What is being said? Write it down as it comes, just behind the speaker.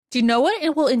Do you know what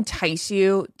it will entice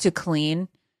you to clean?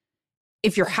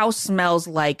 If your house smells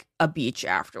like a beach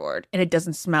afterward and it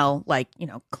doesn't smell like,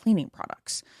 cleaning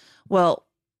products. Well,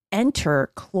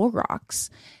 enter Clorox.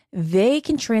 They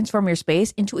can transform your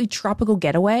space into a tropical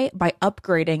getaway by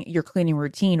upgrading your cleaning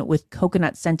routine with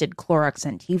coconut-scented Clorox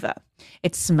Scentiva.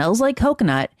 It smells like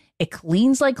coconut, it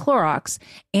cleans like Clorox,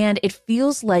 and it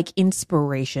feels like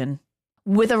inspiration.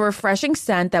 With a refreshing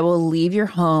scent that will leave your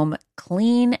home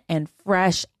clean and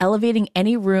fresh, elevating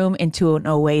any room into an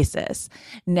oasis.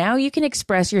 Now you can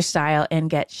express your style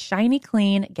and get shiny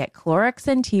clean. Get Clorox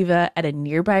Scentiva at a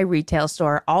nearby retail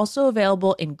store, also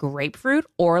available in grapefruit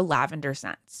or lavender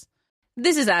scents.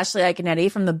 This is Ashley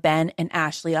Iconetti from the Ben and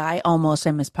Ashley I Almost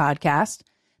Famous podcast.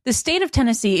 The state of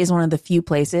Tennessee is one of the few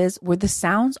places where the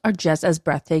sounds are just as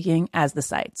breathtaking as the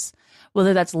sights.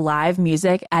 Whether that's live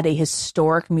music at a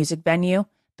historic music venue,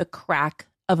 the crack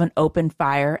of an open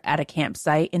fire at a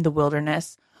campsite in the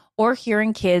wilderness, or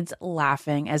hearing kids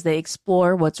laughing as they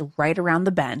explore what's right around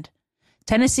the bend,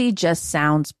 Tennessee just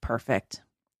sounds perfect.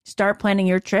 Start planning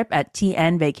your trip at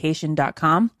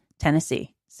tnvacation.com.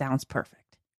 Tennessee sounds perfect.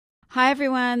 Hi,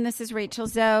 everyone. This is Rachel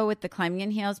Zoe with the Climbing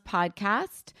in Heels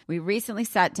podcast. We recently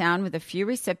sat down with a few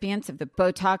recipients of the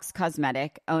Botox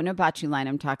Cosmetic,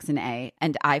 Onabotulinum Toxin A,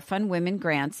 and iFund Women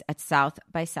grants at South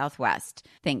by Southwest,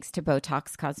 thanks to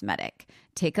Botox Cosmetic.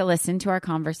 Take a listen to our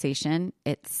conversation.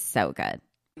 It's so good.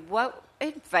 What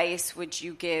advice would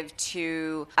you give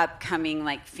to upcoming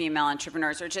female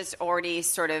entrepreneurs or just already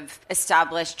sort of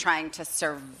established trying to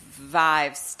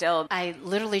survive still? I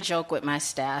literally joke with my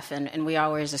staff and we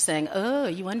always are saying, oh,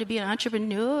 you want to be an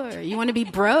entrepreneur? You want to be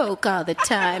broke all the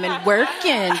time and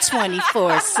working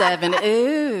 24/7.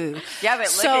 Ooh. Yeah,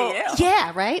 but look at you.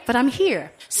 Yeah, right? But I'm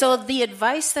here. So the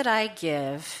advice that I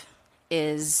give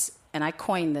is, and I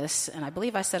coined this, and I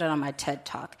believe I said it on my TED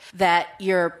Talk, that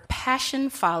your passion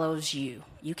follows you.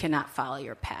 You cannot follow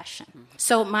your passion. Mm-hmm.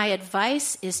 So my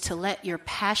advice is to let your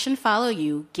passion follow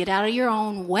you, get out of your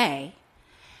own way,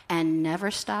 and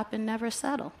never stop and never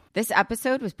settle. This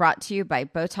episode was brought to you by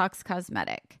Botox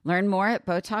Cosmetic. Learn more at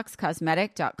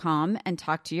BotoxCosmetic.com and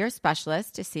talk to your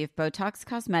specialist to see if Botox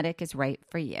Cosmetic is right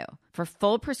for you. For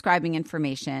full prescribing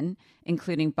information,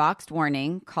 including boxed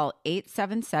warning, call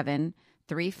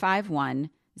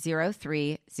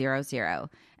 877-351-0300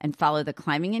 and follow the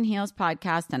Climbing in Heels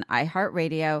podcast on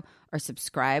iHeartRadio or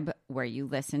subscribe where you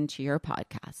listen to your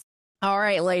podcast. All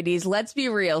right, ladies, let's be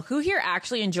real. Who here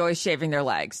actually enjoys shaving their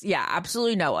legs? Yeah,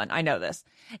 absolutely no one. I know this.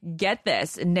 Get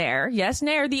this. Nair, yes,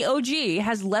 Nair, the OG,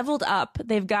 has leveled up.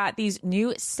 They've got these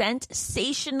new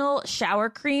sensational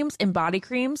shower creams and body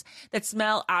creams that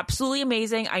smell absolutely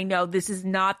amazing. I know this is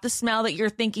not the smell that you're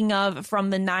thinking of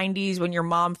from the 90s when your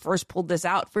mom first pulled this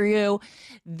out for you.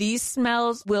 These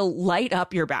smells will light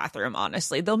up your bathroom,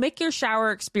 honestly. They'll make your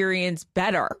shower experience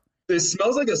better. It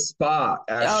smells like a spa,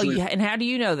 actually. Oh, yeah. And how do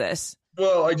you know this?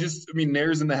 Well,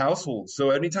 Nair's in the household.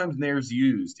 So anytime Nair's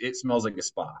used, it smells like a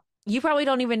spa. You probably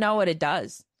don't even know what it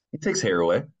does. It takes hair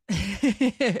away.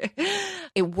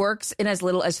 It works in as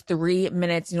little as 3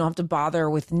 minutes. You don't have to bother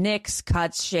with nicks,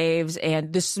 cuts, shaves,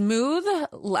 and the smooth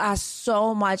lasts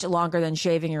so much longer than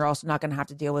shaving. You're also not going to have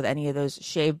to deal with any of those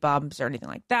shave bumps or anything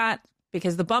like that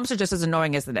because the bumps are just as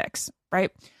annoying as the nicks,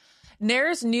 right?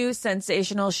 Nair's new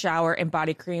sensational shower and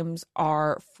body creams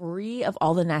are free of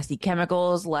all the nasty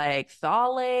chemicals like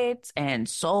phthalates and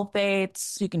sulfates.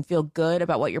 So you can feel good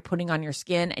about what you're putting on your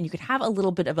skin, and you can have a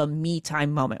little bit of a me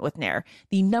time moment with Nair,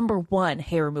 the #1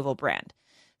 hair removal brand.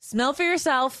 Smell for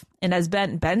yourself, and as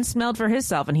Ben smelled for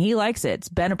himself, and he likes it. It's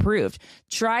Ben approved.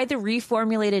 Try the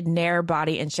reformulated Nair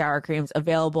body and shower creams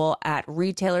available at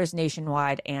retailers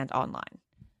nationwide and online.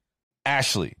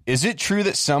 Ashley, is it true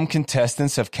that some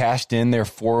contestants have cashed in their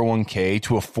 401k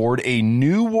to afford a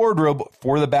new wardrobe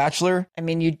for The Bachelor? I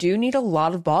mean, you do need a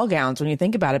lot of ball gowns when you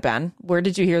think about it, Ben. Where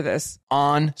did you hear this?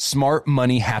 On Smart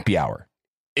Money Happy Hour.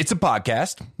 It's a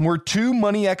podcast where two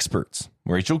money experts,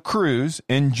 Rachel Cruz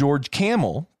and George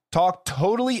Kamel, talk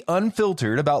totally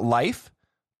unfiltered about life,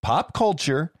 pop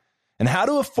culture, and how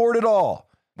to afford it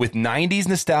all, with 90s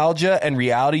nostalgia and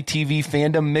reality TV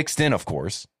fandom mixed in, of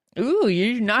course. Ooh,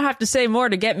 you do not have to say more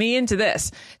to get me into this.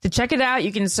 To check it out,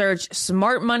 you can search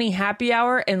Smart Money Happy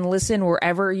Hour and listen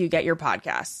wherever you get your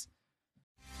podcasts.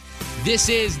 This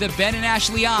is the Ben and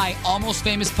Ashley I Almost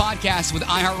Famous podcast with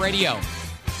iHeartRadio.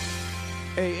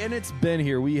 Hey, and it's Ben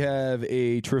here. We have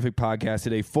a terrific podcast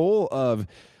today full of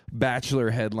Bachelor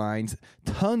headlines.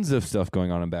 Tons of stuff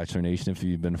going on in Bachelor Nation if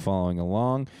you've been following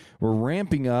along. We're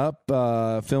ramping up.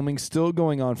 Filming still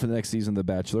going on for the next season of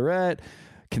The Bachelorette.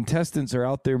 contestants are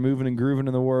out there moving and grooving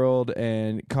in the world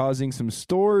and causing some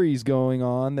stories going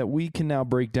on that we can now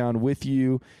break down with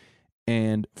you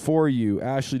and for you.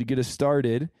 Ashley, to get us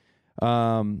started,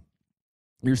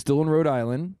 you're still in Rhode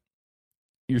Island.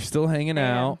 You're still hanging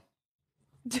out.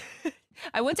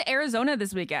 I went to Arizona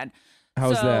this weekend.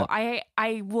 How's that? I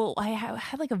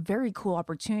had like a very cool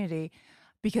opportunity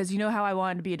because you know how I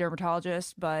wanted to be a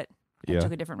dermatologist, but I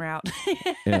took a different route.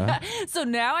 Yeah. So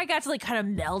now I got to like kind of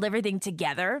meld everything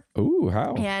together. Ooh,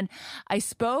 how? And I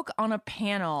spoke on a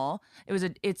panel.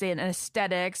 It's an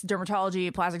aesthetics,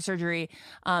 dermatology, plastic surgery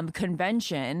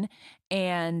convention,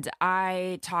 and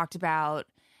I talked about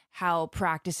how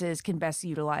practices can best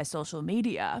utilize social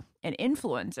media and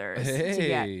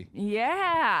influencers.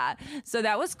 Yeah. So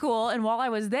that was cool. And while I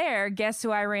was there, guess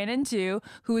who I ran into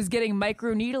who was getting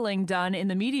microneedling done in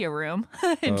the media room?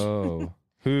 Oh.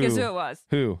 Who? Guess who it was?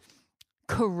 Who?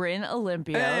 Corinne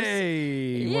Olympios.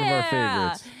 Hey, one of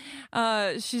our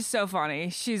favorites. She's so funny.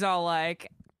 She's all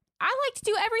like, I like to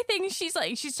do everything.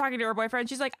 She's talking to her boyfriend.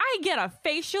 She's like, I get a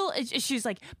facial. She's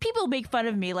like, people make fun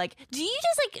of me. Like, do you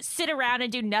just like sit around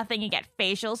and do nothing and get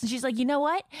facials? And she's like, you know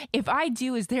what? If I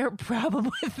do, is there a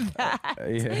problem with that?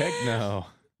 Heck no.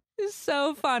 It's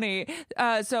so funny.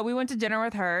 So we went to dinner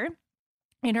with her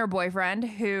and her boyfriend,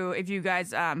 who, if you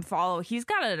guys follow, he's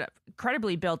got an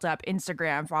incredibly built up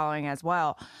Instagram following as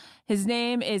well. His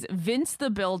name is Vince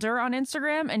the Builder on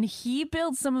Instagram, and he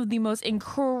builds some of the most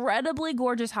incredibly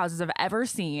gorgeous houses I've ever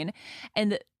seen.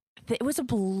 And it was a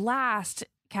blast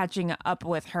catching up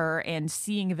with her and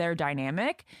seeing their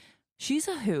dynamic. She's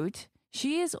a hoot.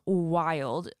 She is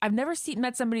wild. I've never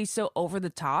met somebody so over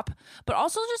the top, but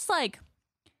also just like,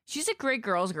 she's a great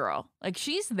girl's girl. Like,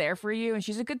 she's there for you, and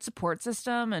she's a good support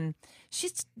system, and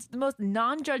she's the most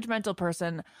non-judgmental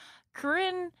person.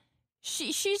 Corinne,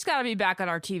 she's got to be back on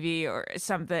our TV or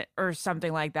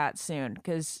something like that soon,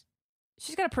 because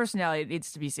she's got a personality that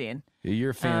needs to be seen. You're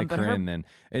a fan of Corinne then.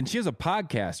 And she has a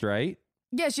podcast, right?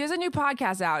 Yeah, she has a new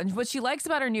podcast out. And what she likes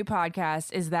about her new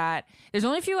podcast is that there's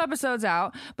only a few episodes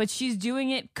out, but she's doing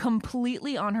it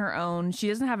completely on her own. She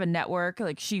doesn't have a network.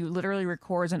 Like, she literally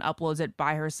records and uploads it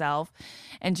by herself.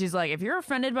 And she's like, if you're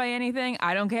offended by anything,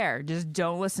 I don't care. Just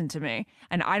don't listen to me.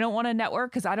 And I don't want a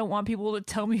network because I don't want people to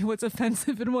tell me what's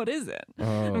offensive and what isn't.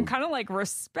 Oh. I'm kind of like,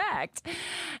 respect.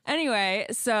 Anyway,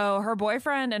 so her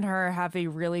boyfriend and her have a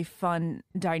really fun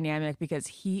dynamic because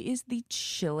he is the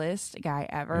chillest guy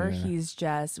ever. Yeah. He's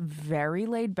just very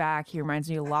laid back. He reminds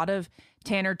me a lot of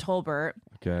Tanner Tolbert.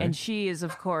 Okay. And she is,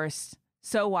 of course,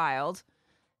 so wild.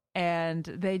 And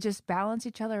they just balance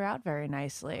each other out very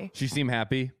nicely. She seemed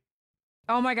happy?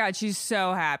 Oh my God, she's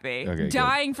so happy. Okay,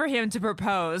 dying for him to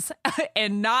propose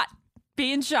and not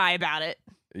being shy about it.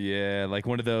 Yeah, like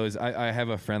one of those. I have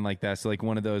a friend like that. So like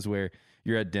one of those where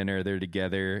you're at dinner, they're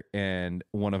together, and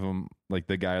one of them, like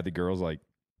the guy or the girl's like,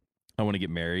 I want to get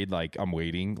married. Like, I'm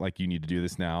waiting. Like, you need to do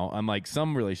this now. I'm like,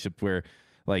 some relationship where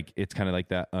like it's kind of like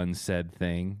that unsaid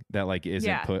thing that like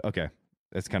isn't put. Okay.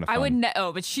 That's kind of fun. I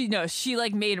would but she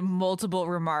like made multiple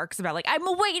remarks about like, I'm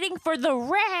waiting for the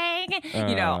ring,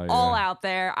 all out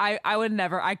there.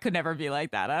 I could never be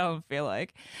like that. I don't feel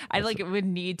like would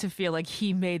need to feel like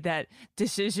he made that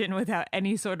decision without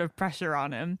any sort of pressure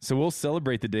on him. So we'll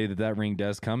celebrate the day that ring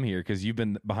does come here, because you've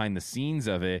been behind the scenes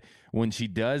of it. When she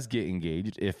does get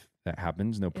engaged, if that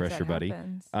happens, no pressure, buddy.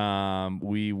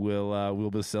 We'll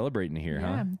be celebrating here,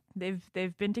 huh?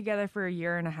 They've been together for a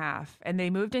year and a half, and they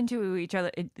moved into each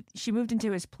other. She moved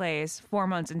into his place 4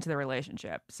 months into the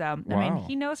relationship. So, wow. I mean,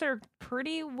 he knows her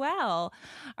pretty well.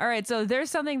 All right. So there's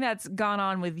something that's gone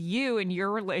on with you and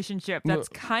your relationship that's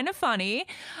kind of funny.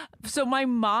 So my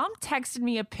mom texted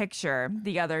me a picture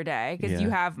the other day, because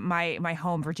you have my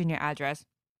home Virginia address.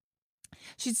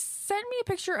 She sent me a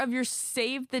picture of your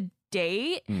save the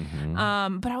date.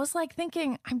 Mm-hmm. But I was like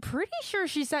thinking, I'm pretty sure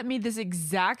she sent me this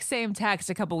exact same text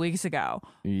a couple weeks ago.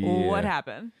 Yeah. What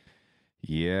happened?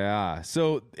 Yeah.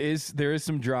 So there is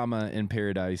some drama in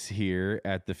paradise here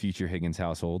at the future Higgins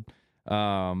household.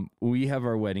 We have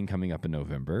our wedding coming up in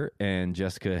November, and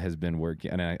Jessica has been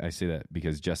working, and I say that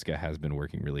because Jessica has been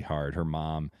working really hard. Her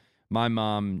mom, my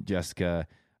mom, Jessica,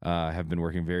 have been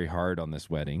working very hard on this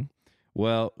wedding.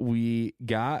 Well, we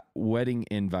got wedding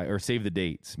invite or save the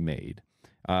dates made.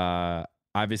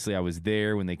 Obviously, I was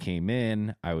there when they came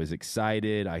in. I was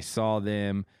excited. I saw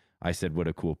them. I said, what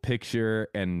a cool picture,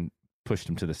 and pushed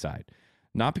them to the side.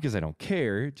 Not because I don't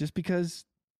care, just because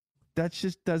that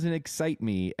just doesn't excite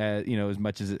me as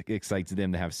much as it excites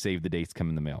them to have save the dates come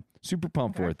in the mail. Super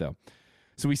pumped for it, though.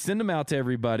 So we send them out to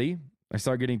everybody. I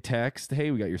start getting texts.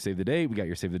 Hey, we got your save the date. We got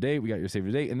your save the date. We got your save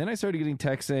the date. And then I started getting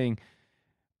texts saying,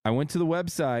 I went to the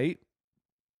website.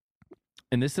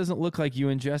 and this doesn't look like you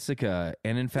and Jessica,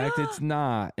 and in fact it's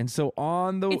not. And so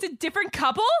It's a different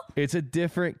couple? it's a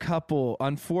different couple,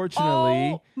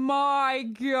 unfortunately. Oh my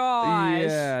gosh.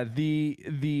 Yeah,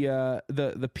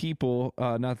 the people,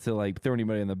 not to like throw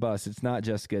anybody on the bus, it's not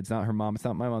Jessica, it's not her mom, it's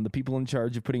not my mom. The people in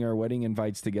charge of putting our wedding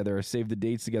invites together or save the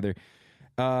dates together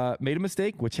made a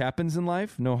mistake, which happens in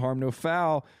life, no harm, no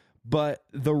foul. But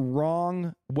the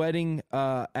wrong wedding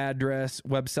address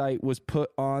website was put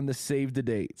on the save the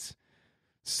dates.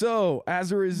 So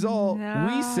as a result,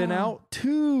 we sent out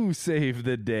 2 save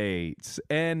the dates,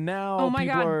 and now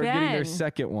people are getting their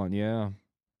second one. Yeah.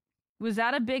 Was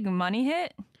that a big money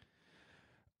hit?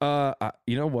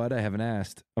 You know what? I haven't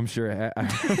asked. I'm sure. I'm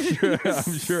sure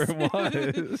it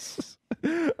was.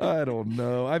 I don't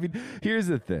know. I mean, here's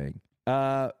the thing.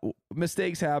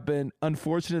 Mistakes happen.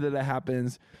 Unfortunate that it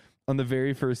happens on the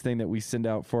very first thing that we send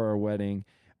out for our wedding.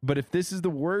 But if this is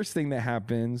the worst thing that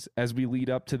happens as we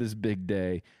lead up to this big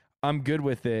day, I'm good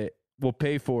with it. We'll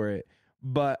pay for it.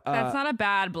 But that's not a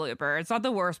bad blooper. It's not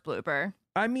the worst blooper.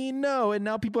 I mean, no. And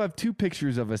now people have 2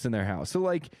 pictures of us in their house. So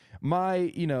like my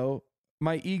ego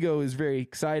is very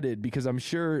excited because I'm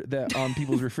sure that on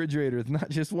people's refrigerators,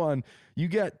 not just one, you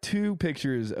get 2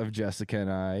 pictures of Jessica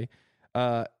and I.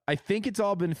 I think it's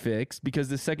all been fixed because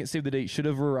the second save the date should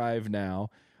have arrived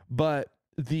now. But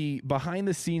the behind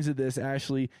the scenes of this,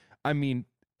 Ashley, I mean,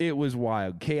 it was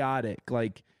wild, chaotic.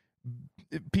 Like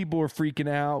people were freaking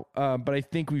out, but I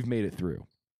think we've made it through.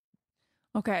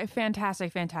 Okay,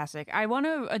 fantastic. I want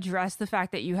to address the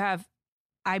fact that you have,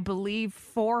 I believe,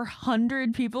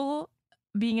 400 people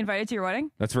being invited to your wedding.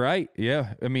 That's right.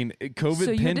 Yeah. I mean, COVID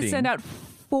so you pending. had to send out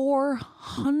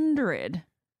 400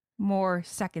 more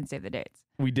second save the dates.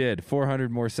 We did 400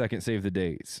 more second save the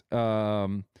dates.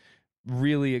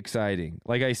 Really exciting.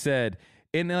 Like I said,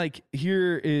 and like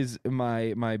here is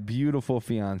my beautiful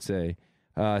fiance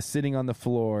sitting on the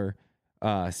floor,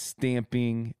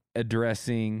 stamping,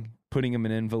 addressing, putting them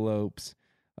in envelopes.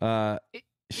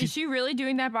 Is she really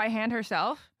doing that by hand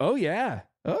herself? Oh yeah.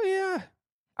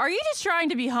 Are you just trying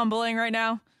to be humbling right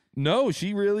now? No,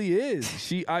 she really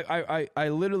is. I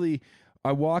literally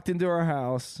walked into our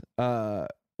house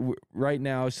right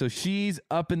now. So she's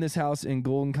up in this house in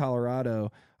Golden,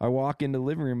 Colorado. I walk into the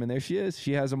living room and there she is.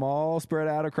 She has them all spread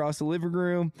out across the living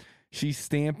room. She's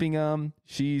stamping them.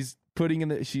 She's putting in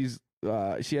the, she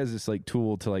has this like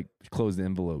tool to like close the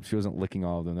envelope. She wasn't licking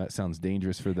all of them. That sounds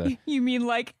dangerous for the. You mean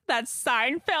like that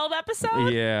Seinfeld episode?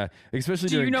 Yeah. Especially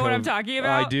do you know what I'm talking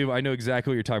about? I do. I know exactly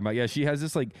what you're talking about. Yeah. She has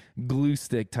this like glue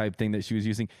stick type thing that she was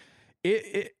using.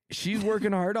 She's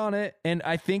working hard on it, and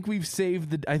I think she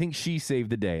saved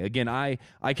the day. Again, I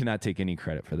cannot take any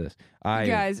credit for this.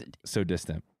 Guys, so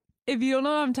distant. If you don't know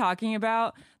what I'm talking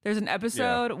about, there's an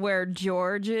episode where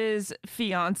George's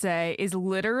fiance is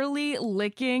literally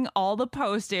licking all the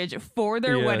postage for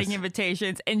their wedding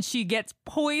invitations, and she gets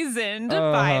poisoned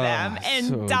by them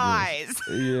and dies.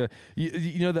 Yeah,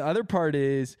 you know the other part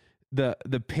is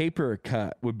the paper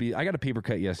cut would be. I got a paper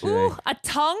cut yesterday. Ooh, a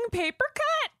tongue paper cut?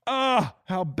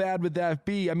 How bad would that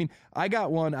be? I mean, I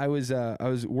got one. I was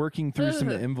working through some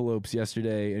of the envelopes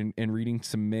yesterday and reading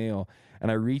some mail,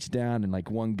 and I reached down and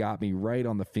like one got me right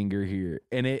on the finger here.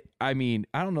 And I mean,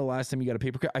 I don't know last time you got a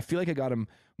paper cut. I feel like I got them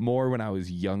more when I was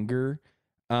younger.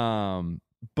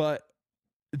 But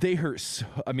they hurt so,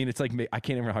 I mean, it's like, I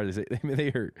can't even hardly say it.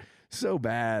 They hurt so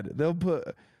bad. They'll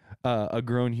put a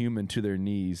grown human to their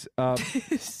knees.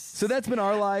 So that's been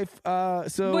our life.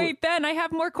 So wait, Ben, I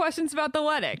have more questions about the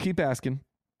wedding. Keep asking.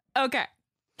 Okay.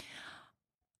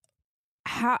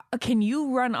 How can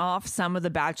you run off some of the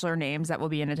bachelor names that will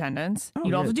be in attendance? You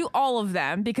don't have to do all of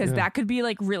them because that could be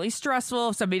like really stressful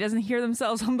if somebody doesn't hear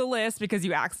themselves on the list because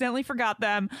you accidentally forgot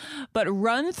them. But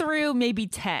run through maybe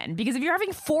 10 because if you're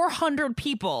having 400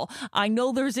 people, I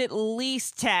know there's at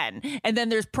least 10, and then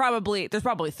there's probably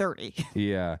 30.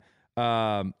 Yeah.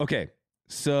 Okay.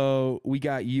 So we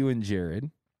got you and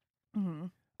Jared,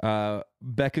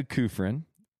 Becca Kufrin,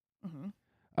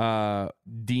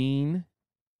 Dean.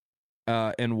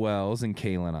 And Wells and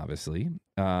Kaylin, obviously,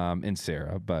 and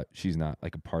Sarah, but she's not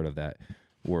like a part of that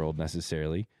world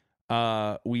necessarily.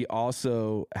 We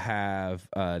also have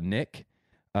Nick.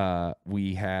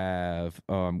 We have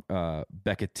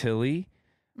Becca Tilley.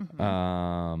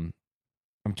 I'm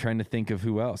trying to think of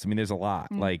who else. I mean, there's a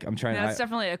lot. Like I'm trying. That's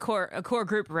definitely a core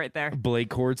group right there. Blake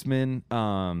Hortzman.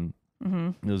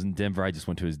 It was in Denver. I just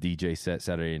went to his DJ set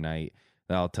Saturday night.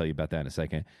 I'll tell you about that in a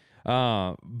second.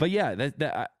 But yeah,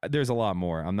 there's a lot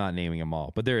more. I'm not naming them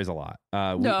all, but there is a lot.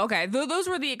 Okay. Those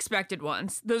were the expected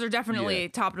ones. Those are definitely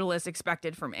top of the list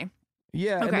expected for me.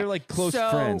 Yeah. Okay. And they're like close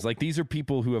friends. Like these are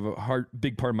people who have a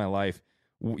big part of my life,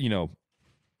 you know,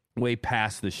 way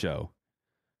past the show.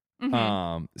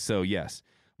 Mhm. So yes,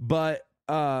 but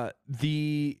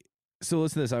so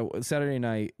listen to this. Saturday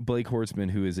night, Blake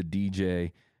Hortzman, who is a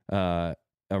DJ,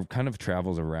 kind of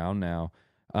travels around now.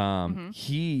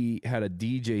 He had a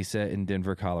DJ set in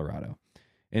Denver, Colorado.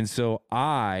 And so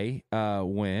I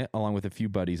went along with a few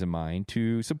buddies of mine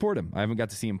to support him. I haven't got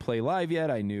to see him play live yet.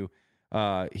 I knew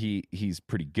he's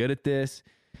pretty good at this.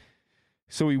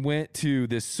 So we went to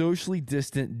this socially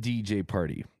distant DJ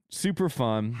party. Super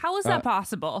fun. How is that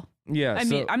possible? Yeah. I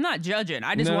mean, I'm not judging.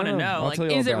 I just want to know. I'll Like, tell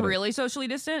you all is it about it. really socially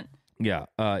distant? Yeah,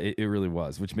 it really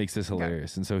was, which makes this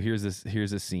hilarious. And so here's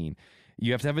a scene.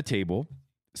 You have to have a table.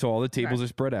 So all the tables are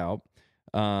spread out.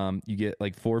 You get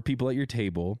like 4 people at your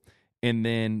table. And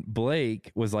then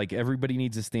Blake was like, everybody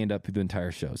needs to stand up through the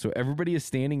entire show. So everybody is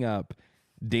standing up,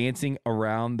 dancing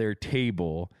around their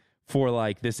table for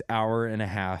like this hour and a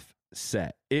half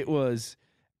set. It was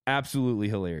absolutely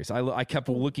hilarious. I kept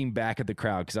looking back at the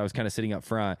crowd because I was kind of sitting up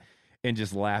front and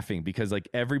just laughing because like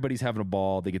everybody's having a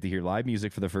ball. They get to hear live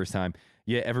music for the first time.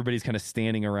 Yet everybody's kind of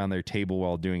standing around their table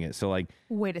while doing it. So like,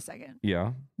 Wait a second.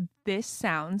 yeah. This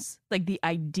sounds like the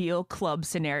ideal club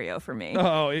scenario for me.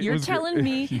 Oh, You're telling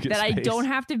me You get that I space. don't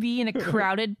have to be in a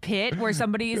crowded pit where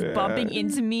somebody is bumping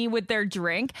into me with their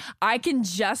drink. I can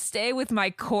just stay with my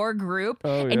core group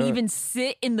and yeah. even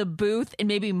sit in the booth and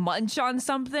maybe munch on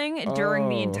something during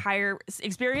the entire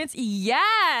experience.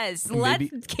 Yes,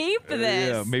 let's keep this.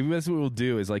 Yeah, maybe that's what we'll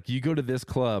do is like you go to this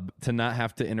club to not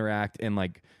have to interact and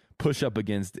like push up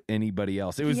against anybody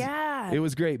else. It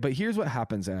was great. But here's what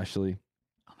happens, Ashley.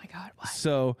 Oh my God, what?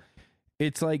 So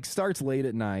it's like starts late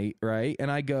at night, right? And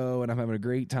I go and I'm having a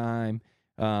great time.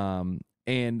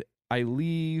 And I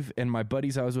leave and my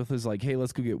buddies I was with was like, hey,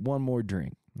 let's go get one more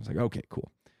drink. I was like, okay,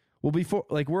 cool. Well, before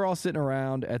like we're all sitting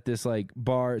around at this like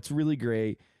bar. It's really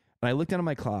great. And I look down at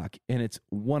my clock and it's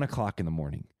 1:00 in the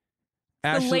morning.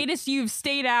 The latest you've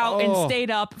stayed out and stayed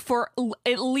up for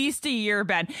at least a year,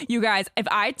 Ben. You guys, if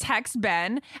I text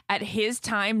Ben at his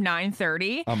time,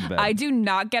 9:30, I do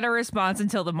not get a response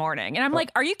until the morning. And I'm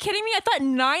like, are you kidding me? I thought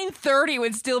 9:30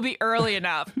 would still be early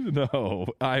enough. No,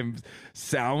 I'm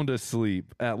sound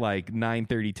asleep at like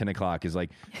 9:30, 10 o'clock is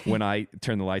like when I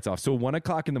turn the lights off. So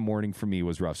 1:00 in the morning for me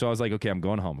was rough. So I was like, okay, I'm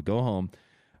going home. I go home.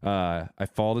 I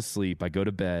fall asleep. I go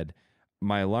to bed.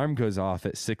 My alarm goes off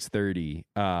at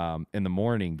 6:30 in the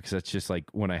morning because that's just like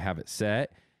when I have it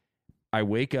set. I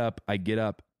wake up, I get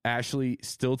up. Ashley,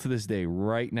 still to this day,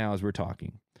 right now as we're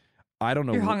talking, I don't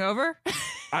know. You're hungover?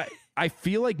 I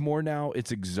feel like more now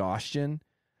it's exhaustion.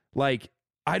 Like,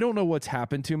 I don't know what's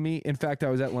happened to me. In fact, I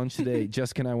was at lunch today.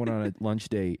 Jessica and I went on a lunch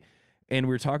date and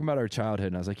we were talking about our childhood.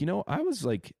 And I was like, I was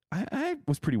like, I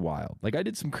was pretty wild. Like, I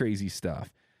did some crazy stuff.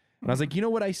 And I was like, you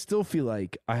know what? I still feel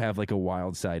like I have like a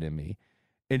wild side in me.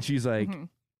 And she's like,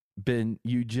 Ben,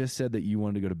 you just said that you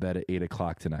wanted to go to bed at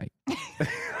 8:00 tonight. I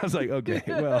was like, okay,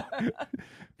 well,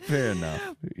 fair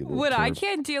enough. What I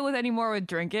can't deal with anymore with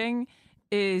drinking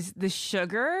is the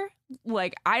sugar.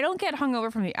 Like, I don't get hungover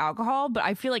from the alcohol, but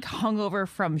I feel like hungover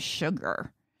from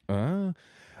sugar. I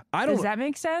don't. Does that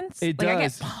make sense? It like,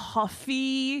 does. I get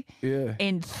puffy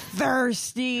and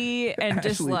thirsty and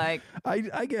just Actually, like.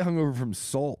 I get hungover from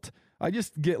salt. I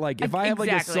just get like, if I have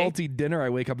like a salty dinner, I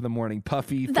wake up in the morning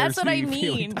puffy, thirsty. That's what I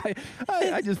mean.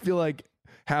 I just feel like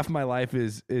half my life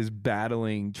is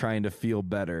battling, trying to feel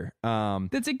better.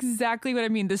 That's exactly what I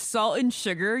mean. The salt and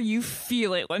sugar, you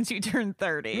feel it once you turn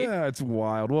 30. Yeah, it's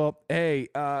wild. Well, hey,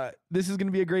 this is going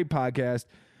to be a great podcast.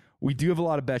 We do have a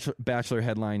lot of Bachelor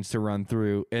headlines to run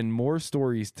through and more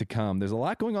stories to come. There's a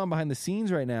lot going on behind the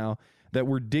scenes right now that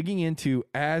we're digging into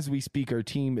as we speak. Our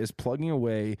team is plugging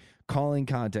away, calling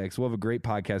contacts. We'll have a great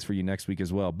podcast for you next week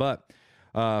as well. But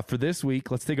for this week,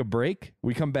 let's take a break.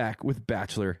 We come back with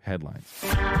Bachelor headlines.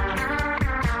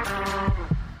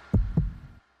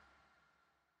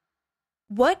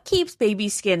 What keeps baby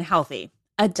skin healthy?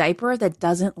 A diaper that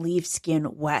doesn't leave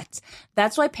skin wet.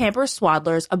 That's why Pampers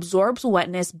Swaddlers absorbs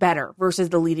wetness better versus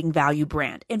the leading value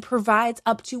brand and provides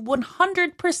up to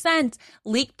 100%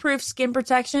 leak-proof skin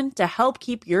protection to help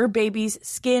keep your baby's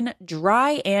skin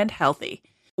dry and healthy.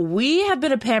 We have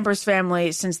been a Pampers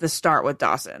family since the start with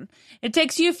Dawson. It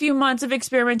takes you a few months of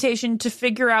experimentation to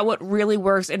figure out what really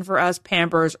works, and for us,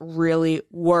 Pampers really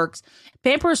works.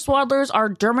 Pampers Swaddlers are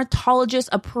dermatologist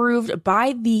approved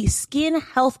by the Skin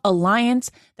Health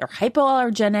Alliance. They're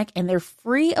hypoallergenic and they're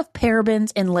free of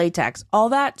parabens and latex. All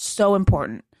that so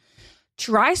important.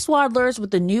 Try Swaddlers with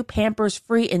the new Pampers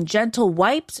Free and Gentle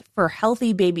wipes for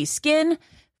healthy baby skin.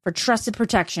 For trusted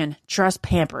protection, trust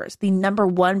Pampers, the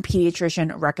 #1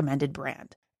 pediatrician recommended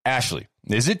brand. Ashley,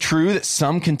 is it true that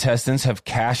some contestants have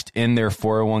cashed in their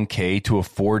 401k to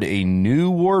afford a new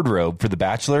wardrobe for The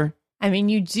Bachelor? I mean,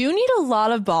 you do need a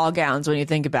lot of ball gowns when you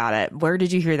think about it. Where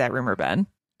did you hear that rumor, Ben?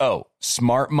 Oh,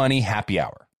 Smart Money Happy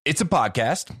Hour. It's a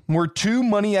podcast where two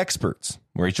money experts,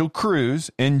 Rachel Cruz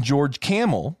and George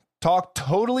Kamel, talk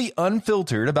totally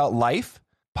unfiltered about life,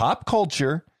 pop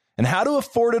culture, and how to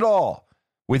afford it all,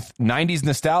 with 90s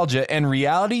nostalgia and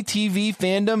reality TV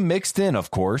fandom mixed in,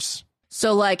 of course.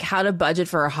 So, like, how to budget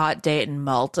for a hot date in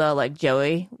Malta, like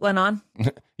Joey went on?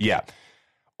 Yeah.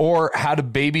 Or how to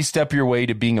baby step your way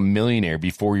to being a millionaire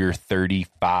before you're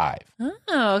 35.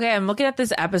 Oh, okay. I'm looking at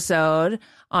this episode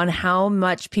on how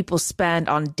much people spend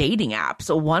on dating apps.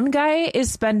 So one guy is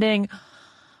spending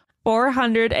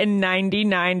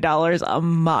 $499 a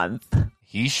month.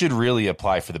 He should really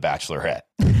apply for The Bachelorette.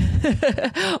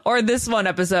 Or this one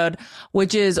episode,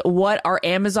 which is what our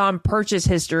Amazon purchase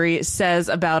history says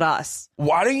about us.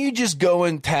 Why don't you just go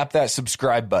and tap that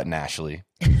subscribe button, Ashley?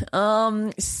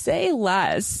 Say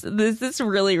less. This is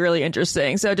really, really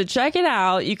interesting. So to check it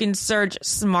out, you can search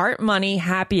Smart Money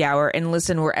Happy Hour and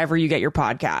listen wherever you get your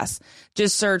podcasts.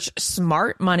 Just search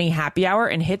Smart Money Happy Hour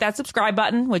and hit that subscribe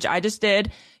button, which I just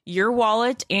did. Your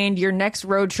wallet and your next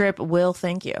road trip will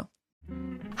thank you.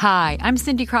 Hi, I'm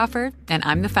Cindy Crawford, and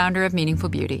I'm the founder of Meaningful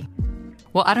Beauty.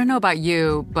 Well, I don't know about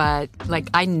you, but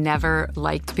I never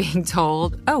liked being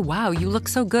told, oh, wow, you look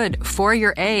so good for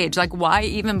your age. Why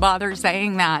even bother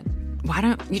saying that? Why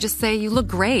don't you just say you look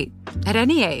great at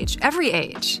any age, every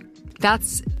age?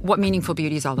 That's what Meaningful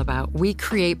Beauty is all about. We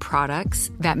create products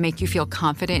that make you feel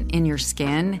confident in your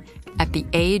skin at the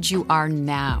age you are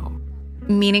now.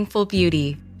 Meaningful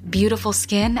Beauty. Beautiful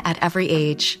skin at every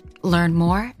age. Learn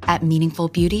more at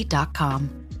meaningfulbeauty.com.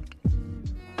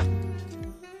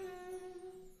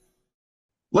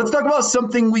 Let's talk about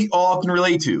something we all can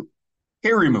relate to.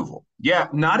 Hair removal. Yeah,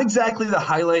 not exactly the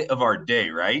highlight of our day,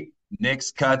 right?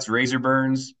 Nicks, cuts, razor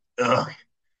burns. Ugh.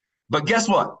 But guess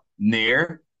what?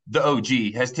 Nair, the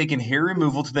OG, has taken hair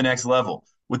removal to the next level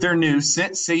with their new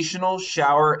sensational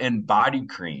shower and body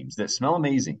creams that smell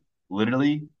amazing.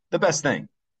 Literally the best thing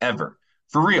ever.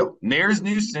 For real, Nair's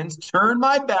new scents turned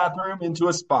my bathroom into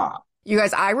a spa. You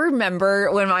guys, I remember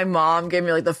when my mom gave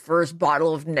me the first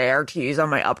bottle of Nair to use on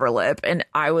my upper lip, and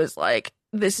I was like,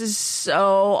 this is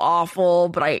so awful,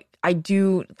 but I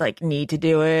do need to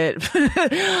do it.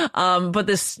 But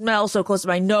the smell so close to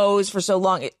my nose for so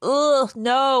long,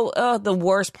 the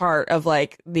worst part of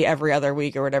the every other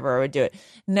week or whatever I would do it.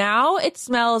 Now it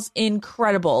smells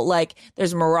incredible.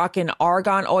 There's Moroccan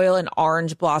argan oil and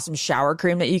orange blossom shower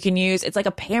cream that you can use. It's like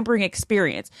a pampering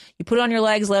experience. You put it on your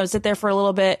legs, let them sit there for a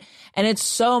little bit, and it's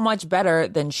so much better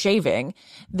than shaving.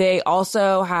 They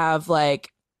also have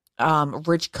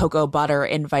rich cocoa butter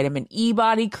and vitamin E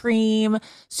body cream,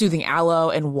 soothing aloe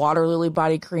and water lily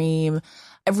body cream.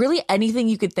 Really anything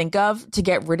you could think of to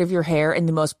get rid of your hair in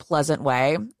the most pleasant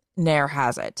way, Nair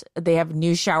has it. They have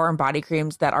new shower and body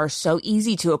creams that are so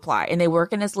easy to apply, and they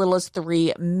work in as little as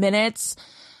 3 minutes.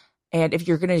 And if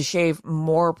you're going to shave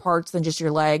more parts than just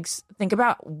your legs, think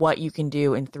about what you can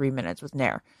do in 3 minutes with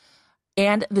Nair.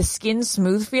 And the skin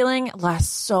smooth feeling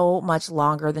lasts so much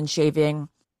longer than shaving.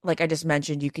 Like I just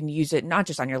mentioned, you can use it not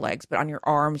just on your legs, but on your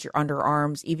arms, your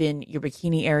underarms, even your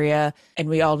bikini area. And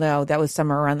we all know that with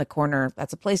summer around the corner,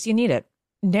 that's a place you need it.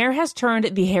 Nair has turned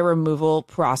the hair removal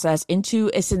process into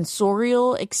a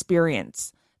sensorial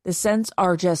experience. The scents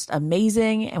are just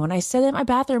amazing. And when I say that my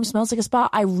bathroom smells like a spa,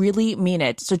 I really mean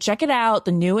it. So check it out.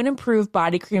 The new and improved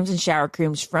body creams and shower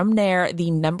creams from Nair,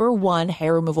 the #1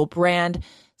 hair removal brand.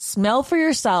 Smell for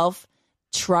yourself.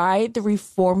 Try the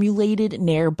reformulated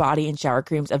Nair body and shower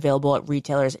creams available at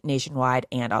retailers nationwide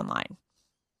and online.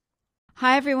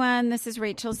 Hi, everyone. This is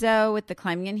Rachel Zoe with the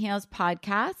Climbing in Heels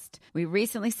podcast. We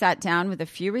recently sat down with a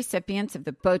few recipients of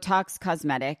the Botox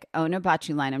Cosmetic,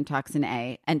 Onabotulinum Toxin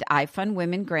A, and iFund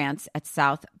Women grants at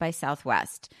South by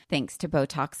Southwest, thanks to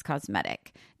Botox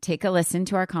Cosmetic. Take a listen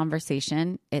to our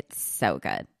conversation. It's so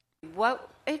good. What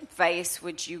advice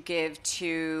would you give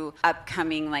to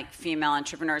upcoming female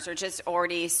entrepreneurs or just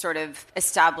already sort of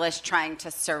established trying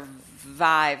to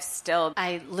survive still?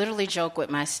 I literally joke with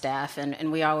my staff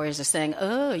and we always are saying,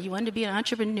 oh, you want to be an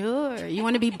entrepreneur? You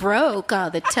want to be broke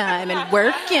all the time and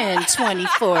working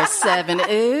 24/7.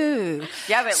 Ooh.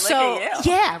 Yeah, but look at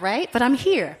you. Yeah, right? But I'm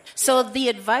here. So the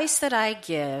advice that I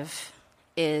give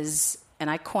is, and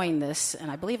I coined this,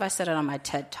 and I believe I said it on my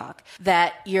TED Talk,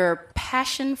 that your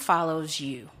passion follows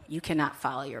you. You cannot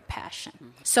follow your passion.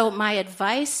 Mm-hmm. So my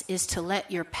advice is to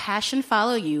let your passion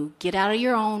follow you, get out of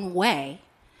your own way,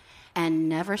 and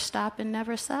never stop and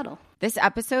never settle. This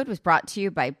episode was brought to you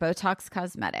by Botox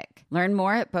Cosmetic. Learn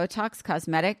more at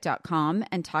BotoxCosmetic.com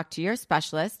and talk to your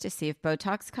specialist to see if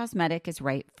Botox Cosmetic is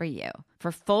right for you.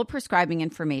 For full prescribing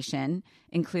information,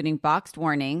 including boxed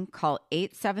warning, call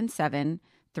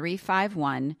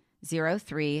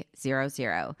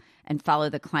 877-351-0300 and follow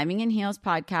the Climbing in Heels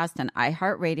podcast on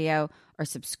iHeartRadio or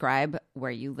subscribe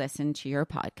where you listen to your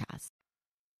podcast.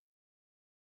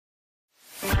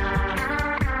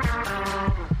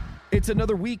 It's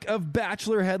another week of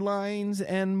Bachelor headlines,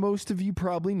 and most of you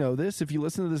probably know this. If you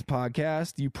listen to this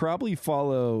podcast, you probably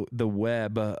follow the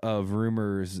web of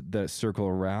rumors that circle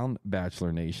around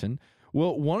Bachelor Nation.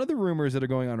 Well, one of the rumors that are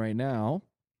going on right now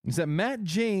is that Matt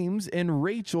James and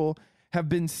Rachel have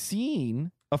been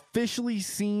officially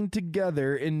seen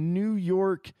together in New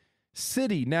York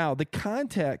City. Now, the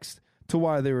context to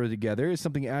why they were together is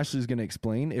something Ashley's going to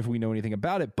explain if we know anything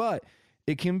about it, but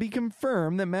it can be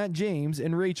confirmed that Matt James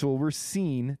and Rachel were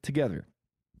seen together.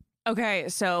 Okay,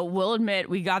 so we'll admit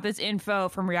we got this info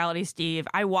from Reality Steve.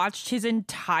 I watched his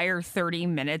entire 30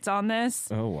 minutes on this.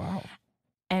 Oh, wow.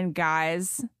 And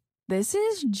guys, this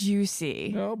is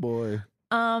juicy. Oh, boy.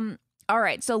 All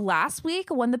right, so last week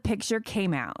when the picture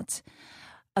came out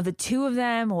of the two of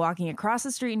them walking across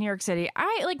the street in New York City,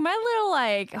 my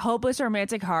little hopeless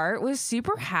romantic heart was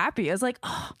super happy. I was like,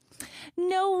 oh,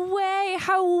 no way,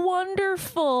 how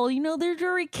wonderful.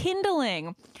 They're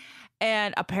rekindling.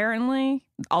 And apparently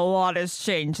a lot has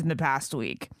changed in the past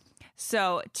week.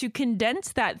 So to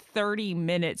condense that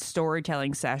 30-minute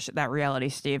storytelling session that Reality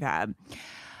Steve had,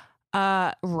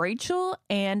 Rachel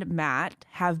and Matt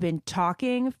have been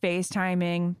talking,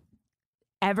 FaceTiming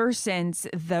ever since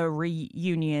the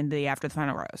reunion, the After the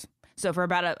Final Rose. So for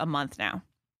about a month now.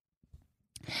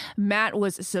 Matt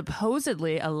was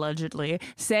allegedly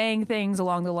saying things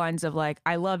along the lines of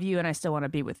I love you and I still want to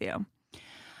be with you.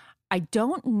 I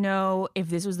don't know if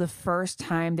this was the first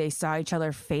time they saw each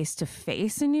other face to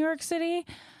face in New York City,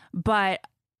 but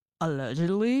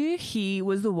allegedly he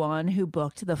was the one who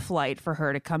booked the flight for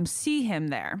her to come see him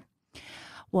there.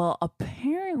 Well,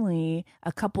 apparently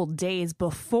a couple days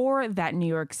before that New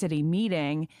York City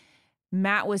meeting,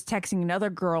 Matt was texting another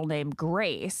girl named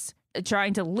Grace,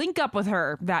 trying to link up with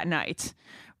her that night,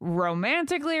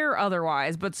 romantically or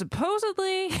otherwise. But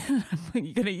supposedly, I'm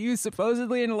going to use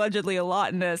supposedly and allegedly a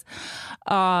lot in this,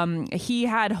 he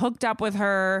had hooked up with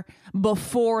her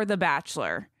before The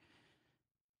Bachelor,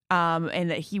 and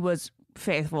that he was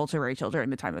faithful to Rachel during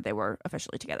the time that they were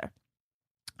officially together.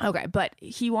 Okay, but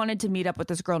he wanted to meet up with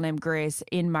this girl named Grace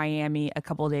in Miami a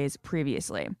couple days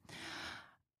previously.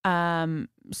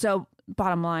 So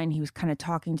bottom line, he was kind of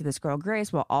talking to this girl,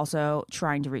 Grace, while also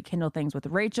trying to rekindle things with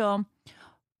Rachel.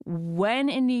 When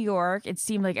in New York, it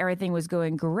seemed like everything was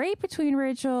going great between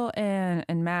Rachel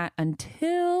and Matt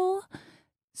until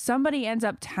somebody ends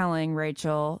up telling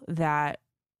Rachel that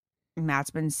Matt's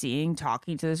been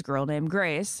talking to this girl named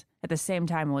Grace at the same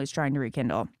time while he's trying to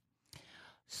rekindle.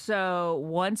 So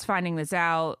once finding this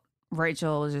out,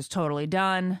 Rachel was just totally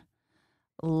done.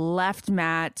 Left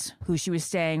Matt, who she was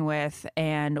staying with,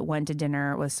 and went to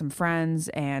dinner with some friends,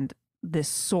 and this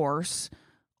source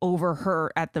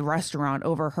at the restaurant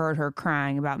overheard her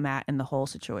crying about Matt and the whole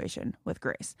situation with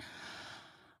Grace.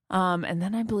 And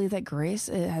then I believe that Grace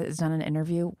has done an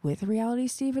interview with Reality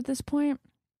Steve at this point.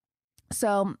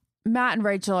 So Matt and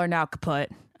Rachel are now kaput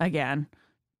again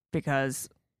because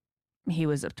he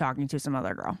was talking to some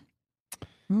other girl.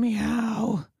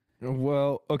 Meow.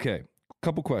 Well, okay.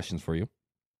 Couple questions for you.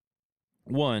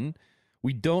 One,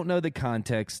 we don't know the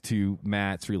context to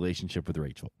Matt's relationship with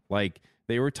Rachel.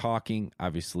 They were talking,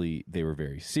 obviously they were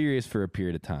very serious for a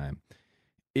period of time.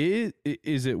 Is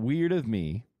it weird of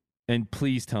me, and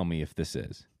please tell me if this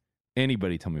is,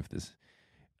 anybody tell me if this,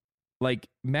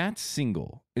 Matt's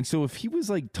single. And so if he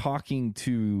was talking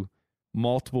to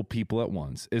multiple people at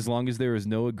once, as long as there is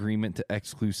no agreement to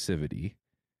exclusivity,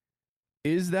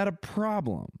 is that a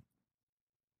problem?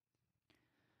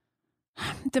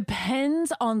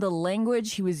 Depends on the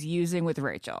language he was using with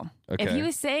Rachel. Okay. If he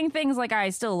was saying things like,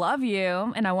 I still love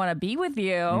you and I want to be with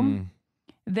you,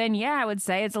 then yeah, I would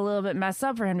say it's a little bit messed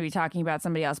up for him to be talking about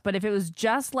somebody else. But if it was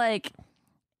just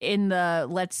in the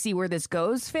let's see where this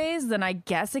goes phase, then I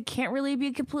guess it can't really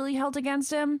be completely held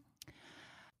against him.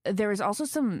 There is also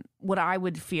some, what I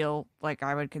would feel like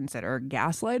I would consider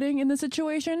gaslighting in the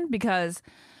situation, because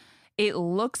it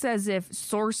looks as if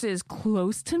sources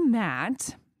close to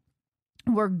Matt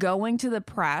were going to the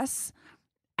press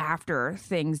after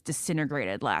things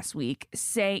disintegrated last week,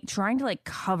 trying to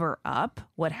cover up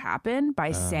what happened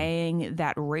by saying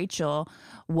that Rachel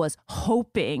was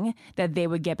hoping that they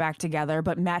would get back together,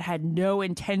 but Matt had no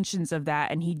intentions of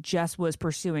that and he just was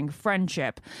pursuing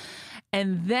friendship.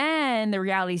 And then the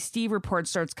Reality Steve report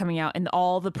starts coming out and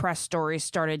all the press stories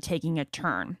started taking a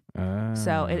turn.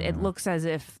 So it looks as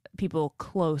if people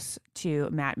close to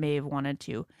Matt may have wanted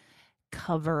to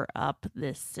cover up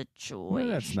this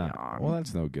situation.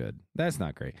 That's no good. That's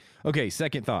not great. Okay,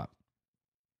 second thought.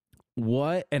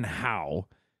 What and how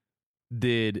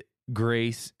did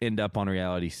Grace end up on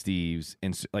Reality Steve's?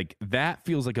 And like that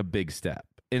feels like a big step.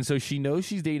 And so she knows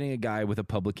she's dating a guy with a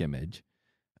public image.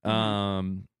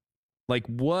 Like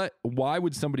why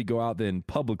would somebody go out then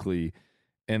publicly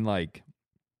and like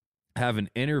have an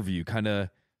interview kind of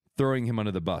throwing him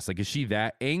under the bus? Like, is she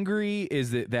that angry?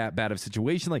 Is it that bad of a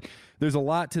situation? Like, there's a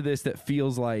lot to this that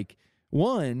feels like,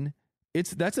 one,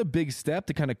 that's a big step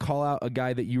to kind of call out a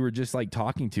guy that you were just like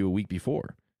talking to a week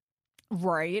before.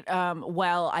 Right.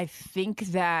 Well, I think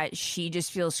that she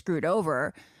just feels screwed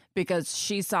over because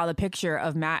she saw the picture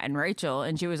of Matt and Rachel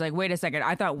and she was like, wait a second,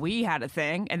 I thought we had a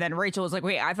thing. And then Rachel was like,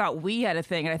 wait, I thought we had a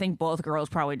thing. And I think both girls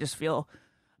probably just feel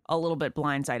a little bit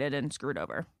blindsided and screwed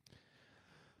over.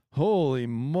 Holy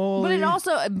moly.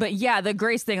 But yeah, the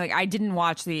Grace thing, like I didn't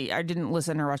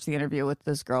listen or watch the interview with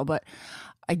this girl, but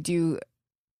I do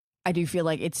feel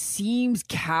like it seems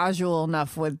casual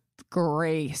enough with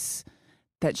Grace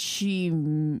that she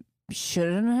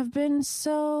shouldn't have been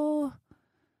so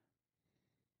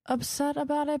upset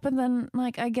about it. But then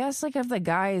like, I guess like if the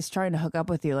guy is trying to hook up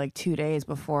with you like 2 days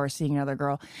before seeing another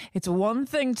girl, it's one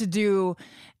thing to do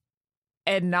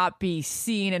and not be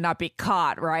seen and not be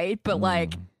caught. Right. But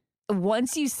like,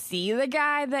 once you see the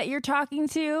guy that you're talking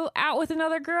to out with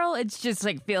another girl, it's just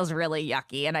like feels really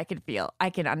yucky. And I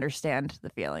can understand the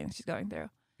feelings she's going through.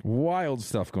 Wild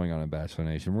stuff going on in Bachelor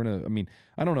Nation.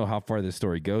 I don't know how far this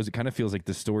story goes. It kind of feels like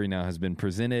the story now has been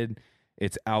presented.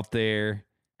 It's out there.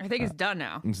 I think it's done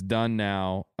now. It's done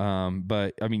now.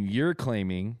 But I mean, you're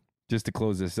claiming, just to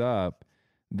close this up,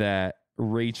 that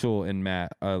Rachel and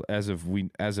Matt, as of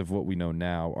what we know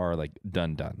now, are like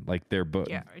done. Like they're both,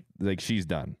 like she's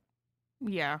done.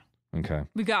 Yeah. Okay.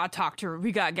 We gotta talk to her.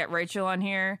 We gotta get Rachel on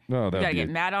here. Oh, we gotta get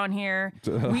Matt on here.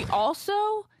 We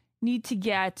also need to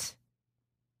get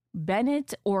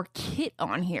Bennett or Kit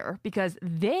on here because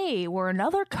they were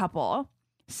another couple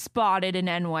spotted in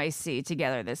NYC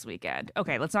together this weekend.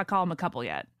 Okay, let's not call them a couple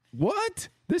yet. What?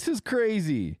 This is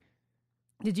crazy.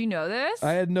 Did you know this?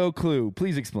 I had no clue.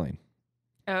 Please explain.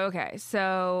 Okay,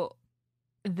 so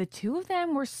the two of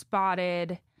them were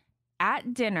spotted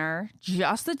at dinner,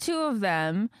 just the two of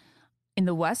them in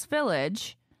the West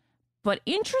Village. But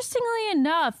interestingly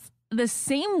enough, the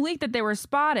same week that they were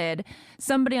spotted,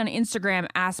 somebody on Instagram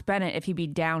asked Bennett if he'd be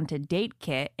down to date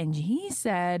Kit. And he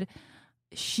said,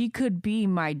 she could be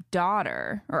my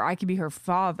daughter or I could be her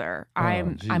father.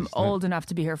 I'm old enough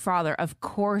to be her father. Of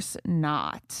course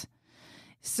not.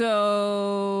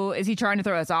 So is he trying to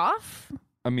throw us off?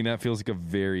 I mean, that feels like a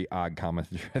very odd comment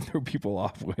to try to throw people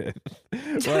off with.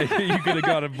 Like, you could have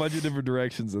gone a bunch of different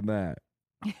directions than that.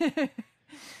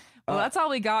 Well, that's all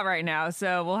we got right now,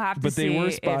 so we'll have to see. But they were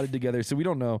spotted together, so we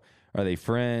don't know. Are they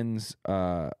friends?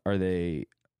 Are they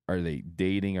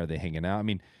dating? Are they hanging out? I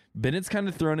mean, Bennett's kind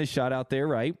of thrown his shot out there,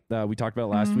 right? We talked about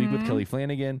it last week with Kelly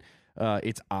Flanagan.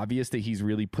 It's obvious that he's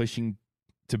really pushing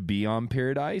to be on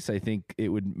Paradise. I think it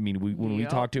would mean when we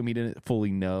talked to him, he didn't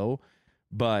fully know,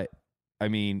 but I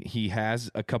mean, he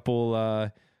has a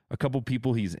couple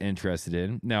people he's interested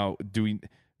in. Now, do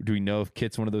we know if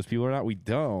Kit's one of those people or not? We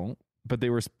don't. But they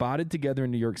were spotted together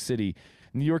in New York City.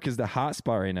 New York is the hot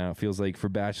spot right now, it feels like, for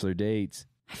bachelor dates.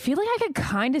 I feel like I could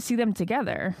kind of see them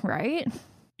together, right?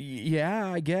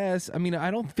 Yeah, I guess. I mean, I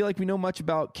don't feel like we know much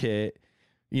about Kit.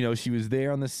 You know, she was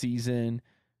there on the season,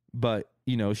 but,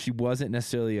 you know, she wasn't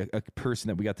necessarily a person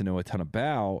that we got to know a ton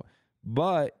about.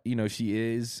 But, you know, she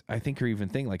is, I think her even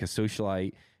thing, like a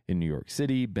socialite in New York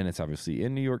City. Bennett's obviously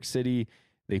in New York City.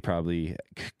 They probably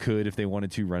could, if they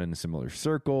wanted to, run in similar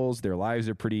circles. Their lives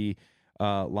are pretty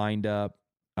lined up.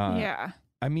 Yeah.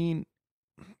 I mean,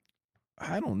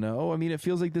 I don't know. I mean, it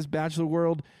feels like this Bachelor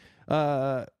world,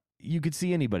 you could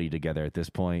see anybody together at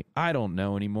this point. I don't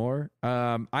know anymore.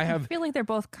 I feel like they're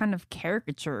both kind of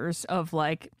caricatures of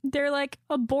like, they're like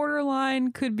a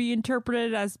borderline could be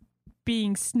interpreted as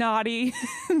being snotty.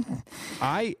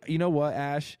 You know what,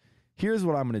 Ash? Here's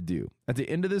what I'm going to do. At the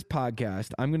end of this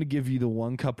podcast, I'm going to give you the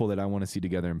one couple that I want to see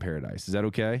together in Paradise. Is that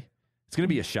okay? It's going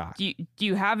to be a shock. Do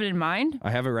you have it in mind?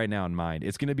 I have it right now in mind.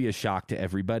 It's going to be a shock to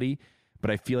everybody, but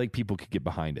I feel like people could get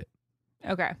behind it.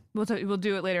 Okay. We'll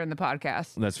do it later in the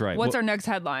podcast. That's right. What's our next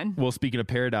headline? Well, speaking of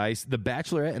Paradise, The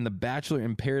Bachelorette and The Bachelor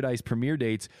in Paradise premiere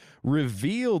dates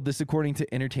revealed, this according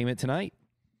to Entertainment Tonight.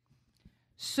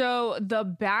 So The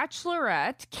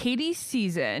Bachelorette, Katie's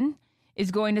season, is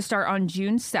going to start on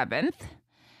June 7th.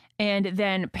 And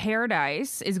then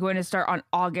Paradise is going to start on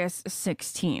August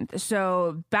 16th.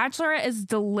 So Bachelorette is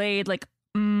delayed like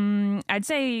I'd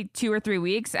say 2 or 3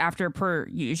 weeks after per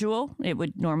usual. It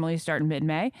would normally start in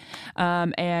mid-May.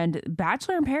 And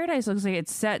Bachelor in Paradise looks like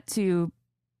it's set to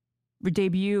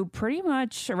debut pretty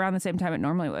much around the same time it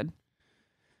normally would.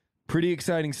 Pretty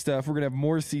exciting stuff. We're going to have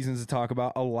more seasons to talk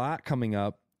about. A lot coming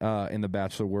up in the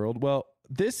Bachelor world. Well,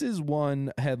 this is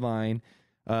one headline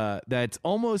that's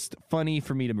almost funny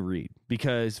for me to read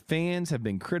because fans have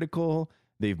been critical.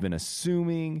 They've been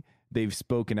assuming. They've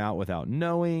spoken out without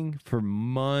knowing for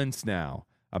months now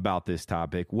about this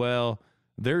topic. Well,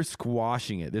 they're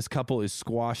squashing it. This couple is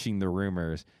squashing the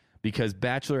rumors because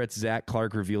Bachelorette Zach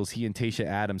Clark reveals he and Tayshia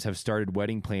Adams have started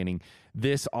wedding planning.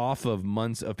 This off of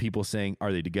months of people saying,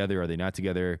 are they together? Are they not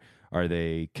together? Are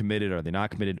they committed? Are they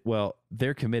not committed? Well,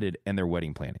 they're committed and they're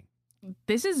wedding planning.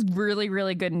 This is really,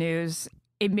 really good news.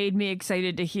 It made me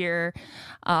excited to hear.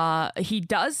 He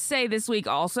does say this week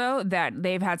also that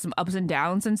they've had some ups and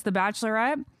downs since The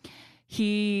Bachelorette.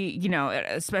 He, you know,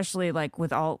 especially like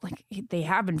with all, like they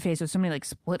have been faced with so many like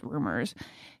split rumors.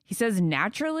 He says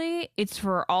naturally it's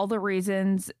for all the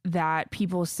reasons that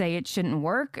people say it shouldn't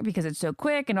work because it's so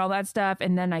quick and all that stuff.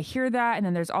 And then I hear that. And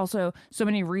then there's also so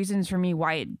many reasons for me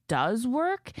why it does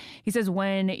work. He says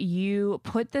when you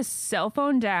put the cell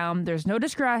phone down, there's no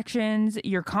distractions.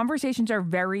 Your conversations are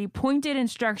very pointed and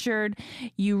structured.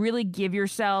 You really give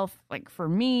yourself, like for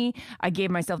me, I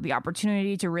gave myself the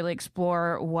opportunity to really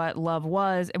explore what love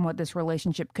was and what this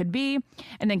relationship could be.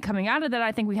 And then coming out of that,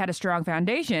 I think we had a strong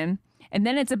foundation. And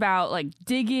then it's about like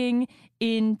digging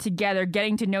in together,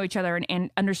 getting to know each other and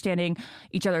understanding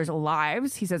each other's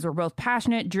lives. He says we're both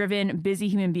passionate, driven, busy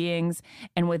human beings.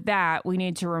 And with that, we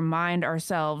need to remind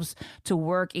ourselves to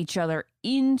work each other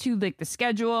into like the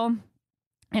schedule.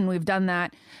 And we've done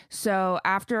that. So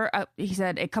after, he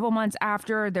said a couple months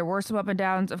after, there were some up and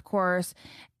downs, of course.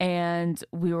 And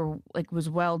we were like, was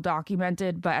well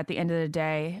documented. But at the end of the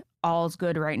day, all's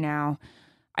good right now.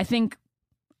 I think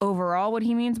overall, what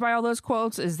he means by all those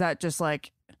quotes is that just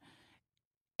like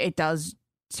it does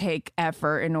take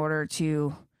effort in order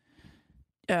to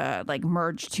like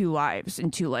merge two lives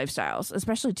and two lifestyles,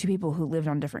 especially two people who lived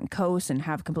on different coasts and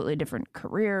have completely different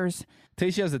careers.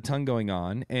 Tayshia has a ton going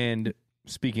on. And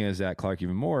speaking of Zach Clark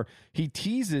even more, he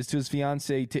teases to his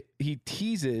fiance. He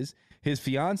teases his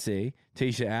fiance,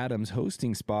 Tayshia Adams,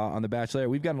 hosting spa on The Bachelorette.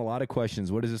 We've gotten a lot of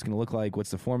questions. What is this going to look like?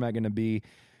 What's the format going to be?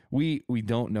 We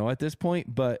don't know at this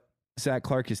point, but Zach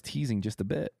Clark is teasing just a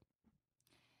bit.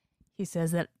 He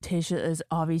says that Tayshia is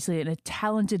obviously a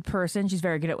talented person. She's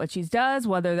very good at what she does,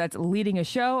 whether that's leading a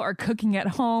show or cooking at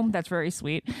home. That's very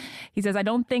sweet. He says, I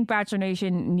don't think Bachelor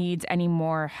Nation needs any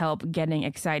more help getting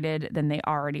excited than they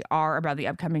already are about the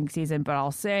upcoming season. But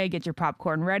I'll say, get your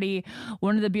popcorn ready.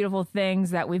 One of the beautiful things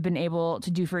that we've been able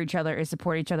to do for each other is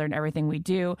support each other in everything we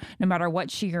do. No matter what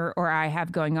she or I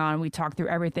have going on, we talk through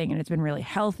everything and it's been really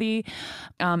healthy.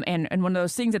 And one of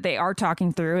those things that they are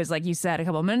talking through is, like you said a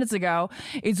couple of minutes ago,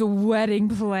 it's wedding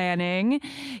planning.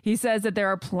 He says that there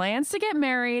are plans to get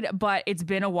married, but it's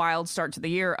been a wild start to the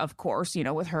year, of course, you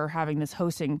know, with her having this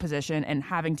hosting position and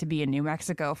having to be in New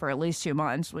Mexico for at least 2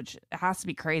 months, which has to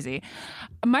be crazy.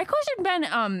 My question,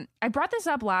 Ben, I brought this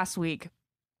up last week.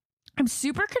 I'm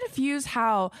super confused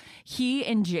how he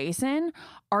and Jason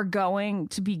are going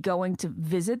to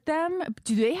visit them.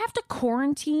 Do they have to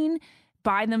quarantine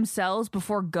by themselves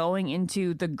before going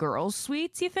into the girls'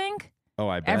 suites, you think? Oh,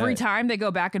 I bet. Every time they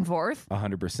go back and forth?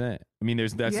 100%. I mean,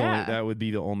 that would be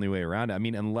the only way around it. I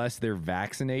mean, unless they're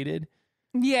vaccinated.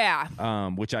 Yeah.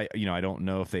 Which I don't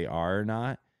know if they are or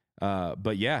not.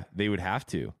 But yeah, they would have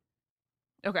to.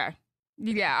 Okay.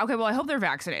 Yeah. Okay. Well, I hope they're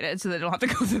vaccinated so they don't have to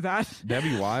go through that.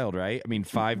 That'd be wild, right? I mean,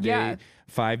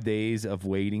 5 days of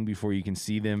waiting before you can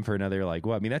see them for another, like,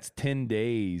 what? I mean, that's 10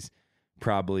 days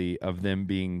probably of them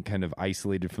being kind of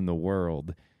isolated from the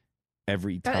world.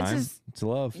 Every time it's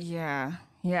love. Yeah.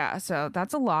 Yeah. So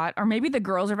that's a lot. Or maybe the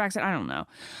girls are vaccinated. I don't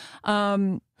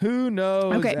know. Who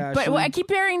knows? Okay. Ashley? But I keep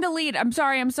bearing the lead. I'm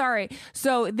sorry.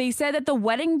 So they said that the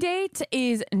wedding date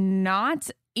is not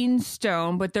in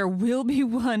stone, but there will be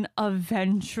one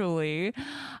eventually.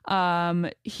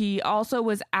 He also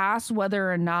was asked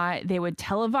whether or not they would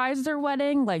televise their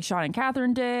wedding like Sean and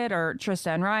Catherine did, or Trista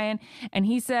and Ryan. And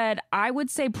he said, I would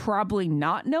say probably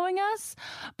not, knowing us,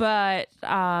 but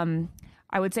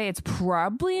I would say it's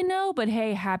probably a no, but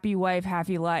hey, happy wife,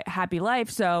 happy life.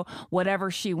 So whatever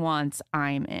she wants,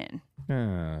 I'm in.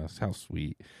 How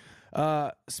sweet.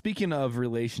 Speaking of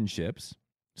relationships,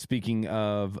 speaking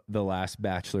of The Last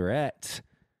Bachelorette,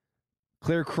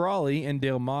 Claire Crawley and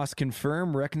Dale Moss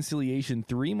confirm reconciliation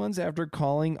 3 months after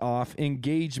calling off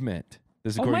engagement.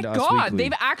 This is Oh my according to Us God. Weekly.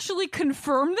 They've actually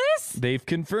confirmed this? They've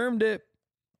confirmed it.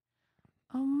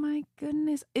 Oh my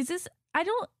goodness.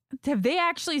 Have they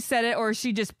actually said it, or is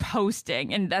she just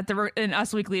posting and and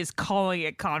Us Weekly is calling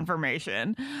it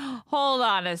confirmation? Hold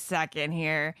on a second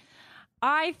here.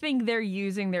 I think they're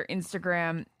using their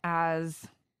Instagram as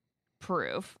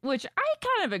proof, which I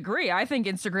kind of agree. I think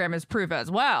Instagram is proof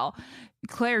as well.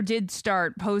 Claire did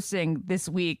start posting this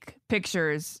week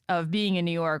pictures of being in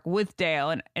New York with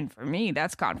Dale, and for me,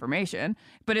 that's confirmation.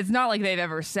 But it's not like they've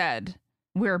ever said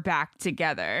we're back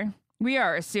together. We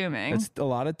are assuming. It's a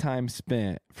lot of time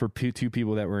spent for two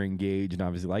people that were engaged and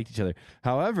obviously liked each other.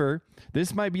 However,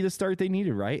 this might be the start they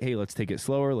needed, right? Hey, let's take it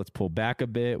slower. Let's pull back a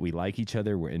bit. We like each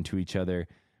other. We're into each other.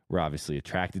 We're obviously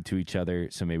attracted to each other.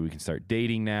 So maybe we can start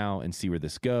dating now and see where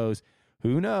this goes.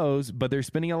 Who knows? But they're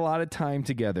spending a lot of time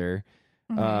together.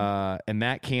 And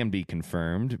that can be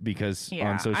confirmed because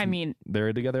on social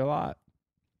they're together a lot.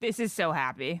 This is so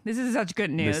happy. This is such good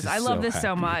news. I love this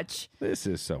so much. This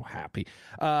is so happy.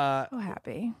 So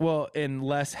happy. Well, in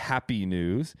less happy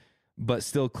news, but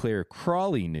still Claire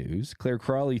Crawley news, Claire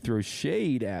Crawley throws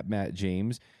shade at Matt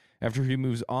James after he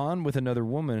moves on with another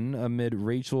woman amid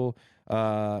Rachel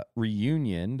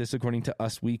reunion. This according to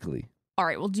Us Weekly. All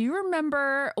right. Well, do you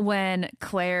remember when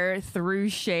Claire threw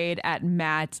shade at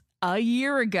Matt a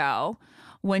year ago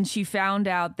when she found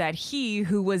out that he,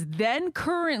 who was then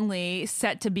currently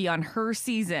set to be on her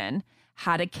season,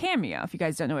 had a cameo? If you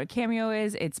guys don't know what a cameo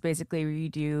is, it's basically where you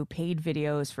do paid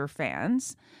videos for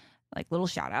fans, like little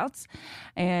shout outs.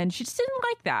 And she just didn't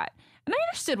like that. And I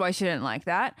understood why she didn't like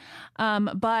that.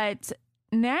 But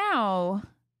now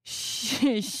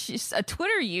she's a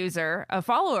Twitter user, a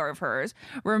follower of hers,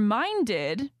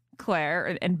 reminded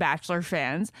Claire and Bachelor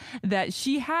fans that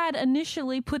she had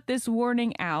initially put this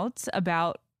warning out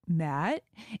about Matt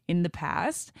in the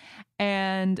past,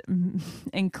 and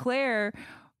Claire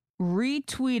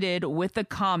retweeted with a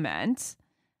comment,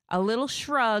 a little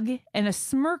shrug and a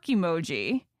smirk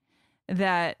emoji,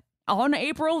 that on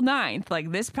April 9th,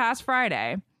 like this past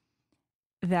Friday,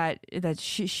 that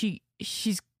she's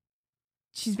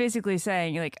basically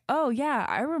saying like, oh yeah,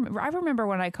 I remember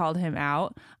when I called him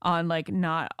out on like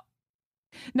not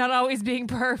always being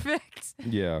perfect.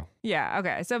 Yeah. Yeah.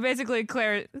 Okay. So basically,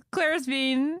 Claire's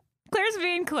being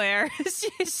Claire.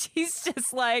 She's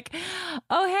just like,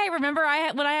 oh hey, remember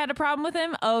when I had a problem with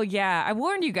him? Oh yeah, I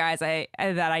warned you guys that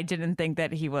I didn't think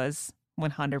that he was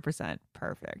 100%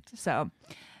 perfect. So,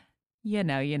 you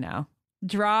know,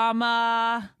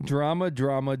 drama.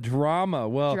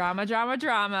 Well,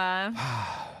 drama.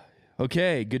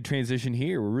 Okay, good transition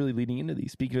here. We're really leading into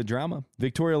these. Speaking of drama,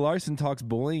 Victoria Larson talks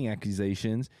bullying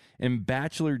accusations and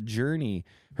Bachelor journey.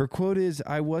 Her quote is,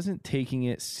 "I wasn't taking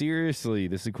it seriously."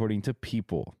 This according to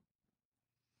People.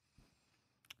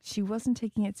 She wasn't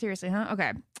taking it seriously, huh?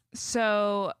 Okay.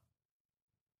 So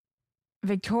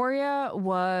Victoria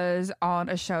was on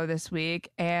a show this week,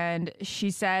 and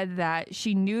she said that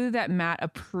she knew that Matt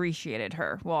appreciated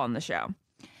her while on the show.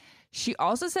 She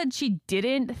also said she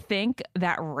didn't think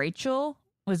that Rachel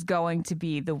was going to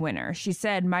be the winner. She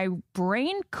said, my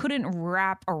brain couldn't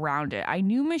wrap around it. I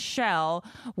knew Michelle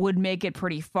would make it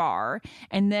pretty far.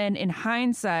 And then in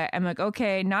hindsight, I'm like,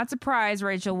 okay, not surprised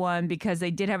Rachel won because they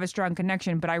did have a strong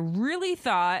connection. But I really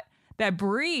thought that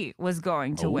Brie was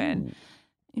going to win.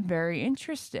 Very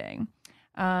interesting.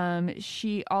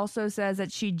 She also says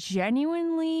that she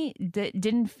genuinely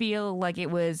didn't feel like it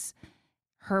was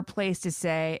her place to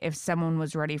say if someone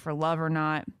was ready for love or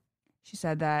not. She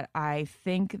said that I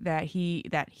think that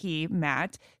he,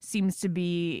 Matt, seems to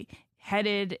be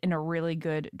headed in a really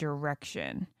good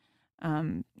direction.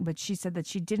 But she said that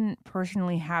she didn't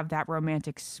personally have that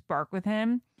romantic spark with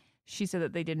him. She said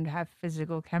that they didn't have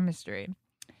physical chemistry.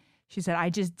 She said,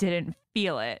 I just didn't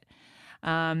feel it.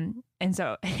 And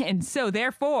so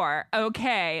therefore,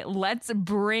 okay, let's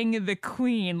bring the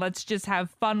queen. Let's just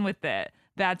have fun with it.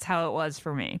 That's how it was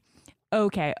for me.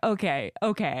 Okay.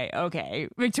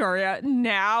 Victoria,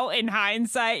 now in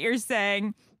hindsight, you're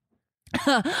saying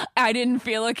I didn't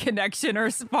feel a connection or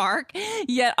spark.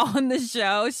 Yet on the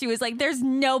show, she was like, there's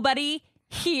nobody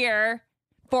here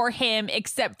for him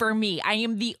except for me. I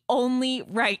am the only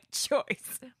right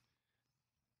choice.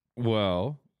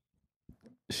 Well,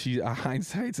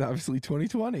 hindsight's obviously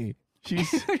 2020. Isn't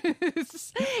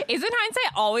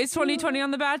hindsight always 2020 on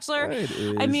The Bachelor? It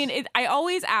is. I mean, I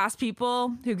always ask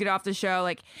people who get off the show,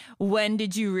 like, when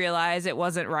did you realize it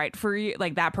wasn't right for you?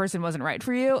 Like, that person wasn't right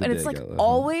for you? And it's like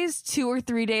always 2 or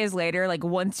 3 days later, like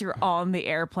once you're on the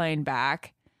airplane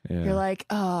back, you're like,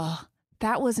 oh,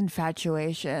 that was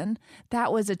infatuation.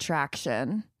 That was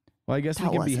attraction. Well, I guess we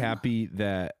That can be wasn't- happy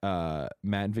that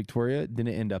Matt and Victoria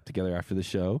didn't end up together after the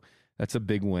show. That's a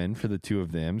big win for the two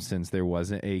of them, since there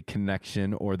wasn't a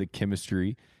connection or the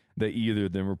chemistry that either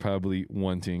of them were probably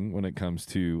wanting when it comes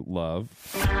to love.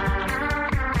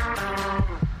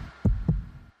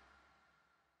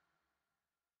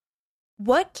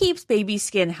 What keeps baby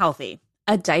skin healthy?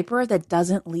 A diaper that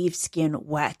doesn't leave skin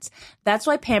wet. That's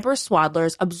why Pampers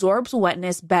Swaddlers absorbs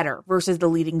wetness better versus the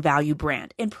leading value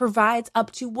brand and provides up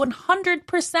to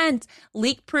 100%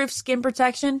 leak-proof skin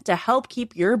protection to help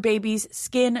keep your baby's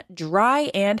skin dry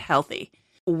and healthy.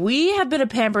 We have been a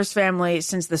Pampers family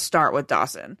since the start with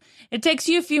Dawson. It takes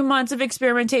you a few months of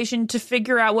experimentation to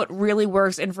figure out what really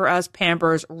works, and for us,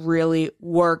 Pampers really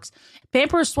works.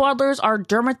 Pampers Swaddlers are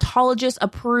dermatologist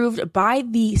approved by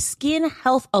the Skin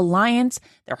Health Alliance.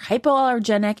 They're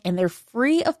hypoallergenic and they're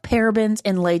free of parabens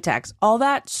and latex. All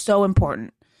that so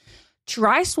important.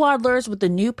 Try Swaddlers with the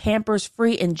new Pampers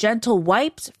Free and Gentle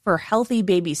wipes for healthy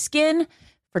baby skin.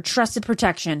 For trusted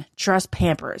protection, trust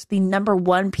Pampers, the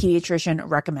 #1 pediatrician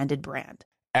recommended brand.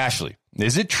 Ashley,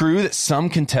 is it true that some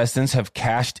contestants have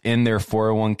cashed in their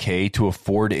 401k to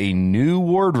afford a new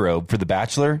wardrobe for The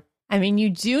Bachelor? I mean, you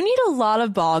do need a lot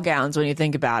of ball gowns when you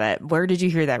think about it. Where did you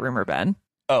hear that rumor, Ben?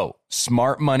 Oh,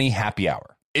 Smart Money Happy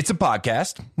Hour. It's a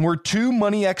podcast where two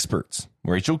money experts,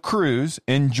 Rachel Cruz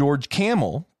and George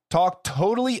Camel, talk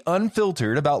totally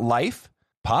unfiltered about life,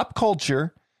 pop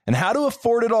culture, and how to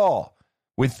afford it all,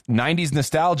 with 90s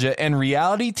nostalgia and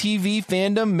reality TV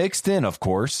fandom mixed in, of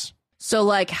course. So,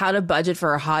 like, how to budget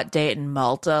for a hot date in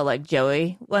Malta, like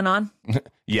Joey went on?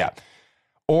 Yeah.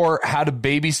 Or how to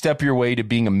baby step your way to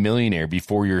being a millionaire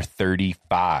before you're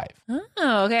 35.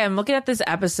 Oh, okay. I'm looking at this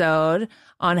episode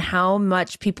on how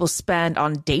much people spend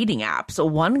on dating apps. So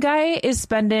one guy is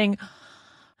spending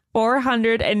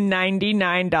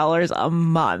 $499 a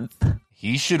month.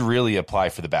 He should really apply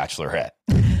for The Bachelorette.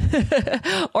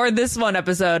 Or this one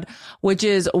episode, which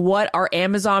is what our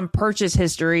Amazon purchase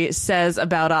history says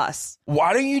about us.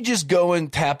 Why don't you just go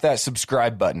and tap that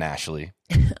subscribe button, Ashley?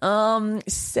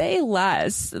 Say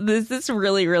less. This is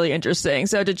really, really interesting.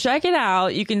 So to check it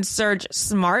out, you can search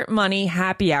Smart Money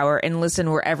Happy Hour and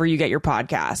listen wherever you get your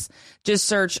podcasts. Just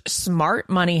search Smart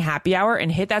Money Happy Hour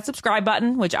and hit that subscribe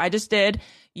button, which I just did.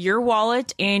 Your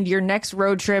wallet and your next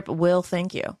road trip will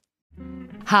thank you.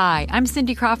 Hi, I'm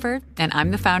Cindy Crawford, and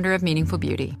I'm the founder of Meaningful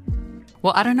Beauty.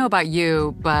 Well, I don't know about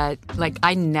you, but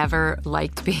I never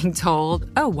liked being told,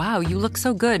 oh, wow, you look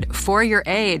so good for your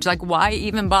age. Why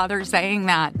even bother saying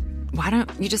that? Why don't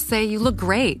you just say you look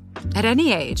great at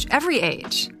any age, every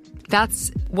age? That's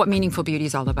what Meaningful Beauty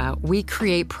is all about. We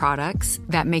create products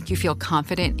that make you feel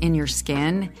confident in your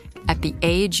skin at the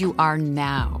age you are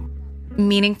now.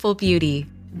 Meaningful Beauty.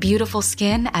 Beautiful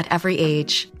skin at every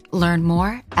age. Learn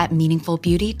more at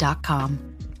meaningfulbeauty.com.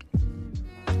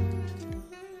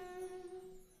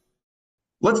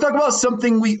 Let's talk about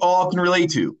something we all can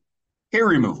relate to. Hair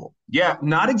removal. Yeah,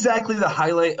 not exactly the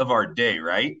highlight of our day,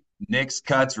 right? Nicks,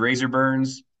 cuts, razor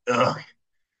burns. Ugh.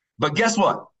 But guess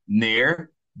what?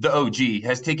 Nair, the OG,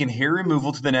 has taken hair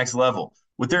removal to the next level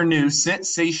with their new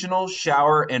sensational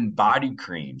shower and body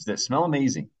creams that smell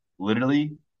amazing.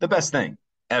 Literally the best thing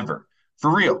ever.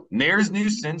 For real, Nair's new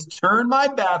scents turned my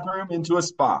bathroom into a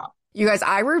spa. You guys,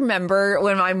 I remember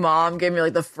when my mom gave me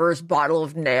the first bottle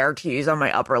of Nair to use on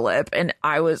my upper lip, and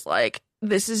I was like,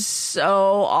 this is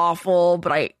so awful,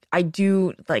 but I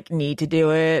do need to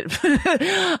do it.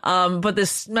 But the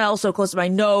smell so close to my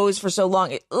nose for so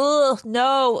long,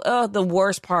 the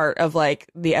worst part of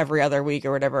the every other week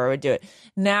or whatever I would do it.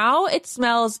 Now it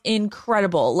smells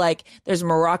incredible. There's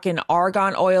Moroccan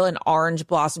argan oil and orange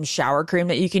blossom shower cream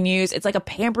that you can use. It's like a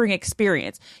pampering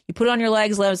experience. You put it on your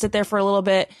legs, let them sit there for a little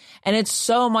bit, and it's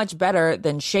so much better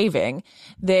than shaving.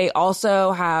 They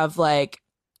also have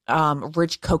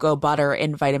rich cocoa butter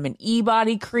and vitamin E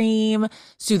body cream,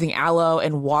 soothing aloe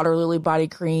and water lily body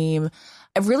cream.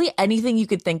 Really anything you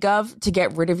could think of to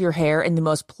get rid of your hair in the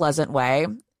most pleasant way,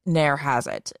 Nair has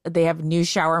it. They have new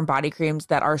shower and body creams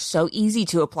that are so easy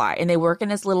to apply, and they work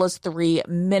in as little as 3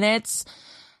 minutes.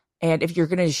 And if you're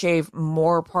going to shave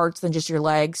more parts than just your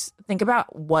legs, think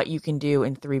about what you can do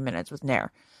in 3 minutes with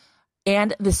Nair.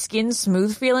 And the skin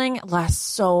smooth feeling lasts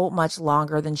so much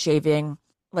longer than shaving.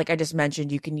 Like I just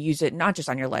mentioned, you can use it not just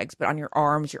on your legs, but on your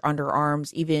arms, your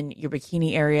underarms, even your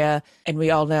bikini area. And we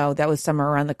all know that with summer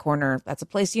around the corner, that's a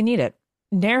place you need it.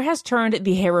 Nair has turned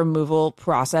the hair removal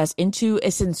process into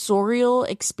a sensorial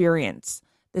experience.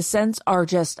 The scents are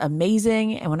just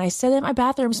amazing. And when I say that my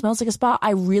bathroom smells like a spa,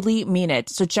 I really mean it.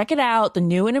 So check it out. The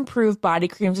new and improved body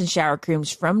creams and shower creams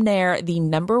from Nair, the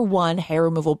 #1 hair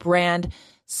removal brand.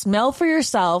 Smell for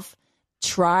yourself.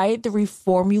 Try the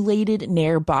reformulated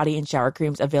Nair body and shower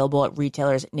creams available at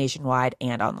retailers nationwide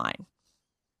and online.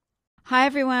 Hi,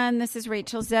 everyone. This is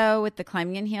Rachel Zoe with the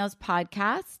Climbing in Heels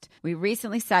podcast. We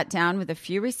recently sat down with a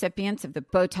few recipients of the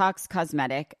Botox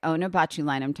Cosmetic,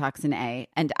 Onabotulinum Toxin A,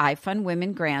 and iFund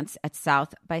Women grants at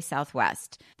South by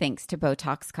Southwest, thanks to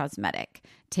Botox Cosmetic.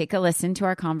 Take a listen to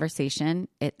our conversation.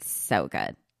 It's so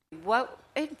good. What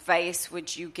advice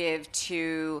would you give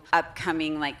to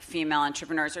upcoming female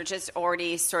entrepreneurs or just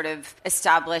already sort of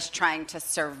established trying to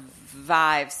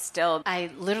survive still? I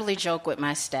literally joke with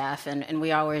my staff, and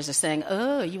we always are saying,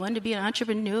 oh, you want to be an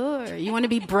entrepreneur? You want to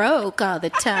be broke all the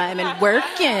time and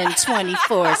working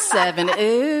 24/7?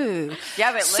 Ooh.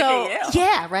 Yeah, but look at you.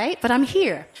 Yeah, right? But I'm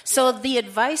here. So the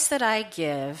advice that I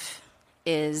give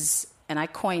is, and I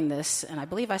coined this, and I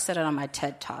believe I said it on my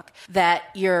TED Talk, that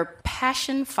your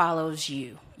passion follows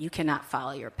you. You cannot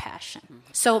follow your passion.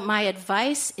 So my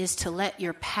advice is to let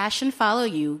your passion follow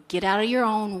you, get out of your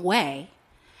own way,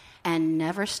 and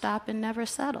never stop and never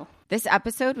settle. This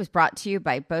episode was brought to you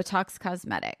by Botox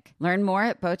Cosmetic. Learn more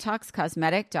at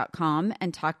BotoxCosmetic.com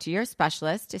and talk to your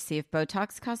specialist to see if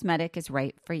Botox Cosmetic is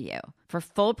right for you. For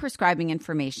full prescribing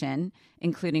information,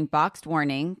 including boxed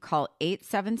warning, call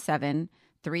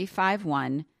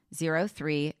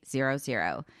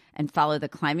 877-351-0300 and follow the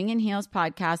Climbing in Heels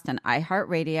podcast on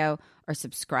iHeartRadio or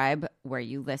subscribe where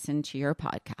you listen to your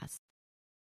podcast.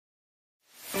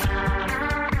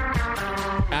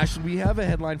 Ashley, we have a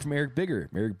headline from Eric Bigger.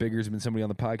 Eric Bigger has been somebody on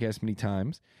the podcast many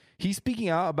times. He's speaking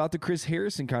out about the Chris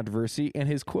Harrison controversy, and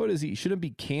his quote is he shouldn't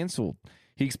be canceled.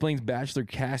 He explains Bachelor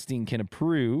casting can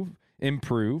improve.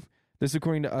 This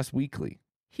according to Us Weekly.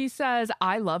 He says,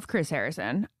 I love Chris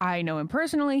Harrison. I know him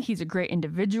personally. He's a great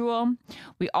individual.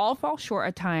 We all fall short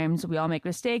at times. We all make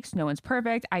mistakes. No one's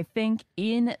perfect. I think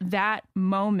in that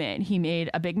moment, he made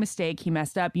a big mistake. He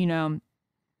messed up.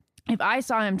 If I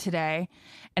saw him today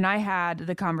and I had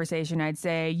the conversation, I'd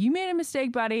say, you made a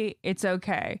mistake, buddy. It's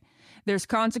okay. There's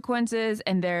consequences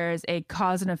and there's a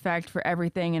cause and effect for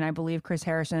everything. And I believe Chris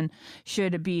Harrison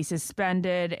should be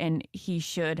suspended and he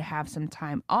should have some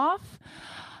time off.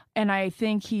 And I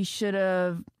think he should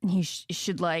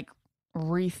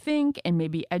rethink and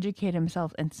maybe educate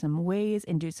himself in some ways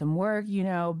and do some work,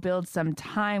 build some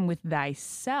time with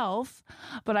thyself.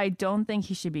 But I don't think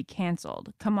he should be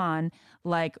canceled. Come on,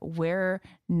 we're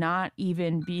not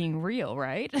even being real,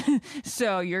 right?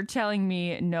 So you're telling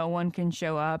me no one can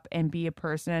show up and be a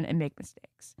person and make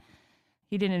mistakes.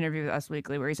 He did an interview with Us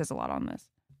Weekly where he says a lot on this.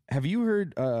 Have you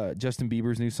heard Justin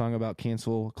Bieber's new song about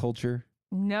cancel culture?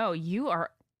 No, you are a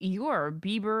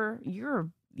Bieber.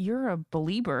 You're a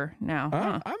believer now.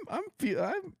 Huh? I'm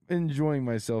enjoying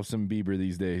myself some Bieber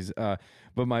these days. But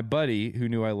my buddy, who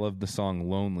knew I loved the song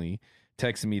 "Lonely,"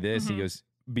 texted me this. He goes,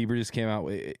 "Bieber just came out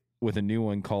with a new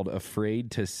one called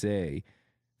 "Afraid to Say,"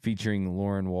 featuring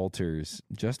Lauren Walters."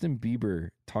 Justin Bieber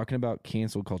talking about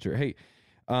cancel culture. Hey,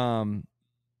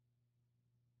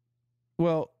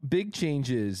 well, big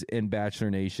changes in Bachelor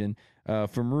Nation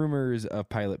from rumors of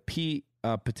Pilot Pete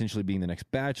potentially being the next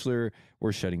Bachelor.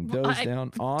 We're shutting those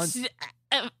down on.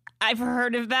 I've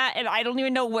heard of that, and I don't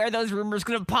even know where those rumors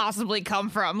could have possibly come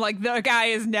from. The guy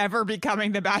is never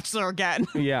becoming the Bachelor again.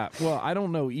 Yeah, well, I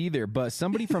don't know either, but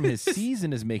somebody from his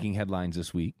season is making headlines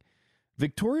this week.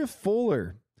 Victoria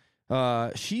Fuller,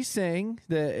 she's saying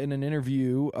that in an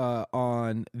interview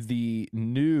on the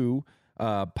new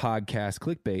podcast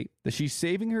Clickbait that she's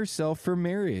saving herself for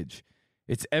marriage.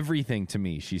 It's everything to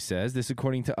me, she says. This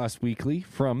according to Us Weekly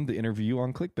from the interview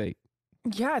on Clickbait.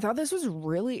 Yeah, I thought this was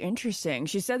really interesting.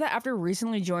 She said that after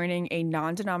recently joining a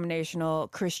non-denominational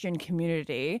Christian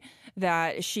community,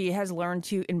 that she has learned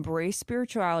to embrace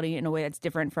spirituality in a way that's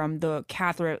different from the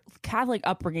Catholic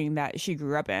upbringing that she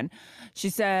grew up in. She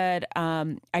said,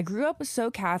 I grew up so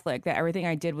Catholic that everything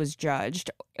I did was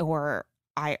judged, or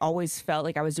I always felt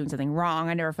like I was doing something wrong.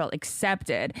 I never felt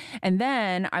accepted. And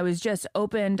then I was just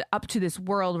opened up to this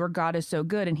world where God is so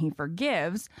good and he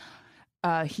forgives.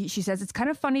 She says, it's kind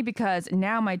of funny because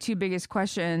now my two biggest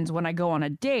questions when I go on a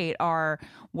date are,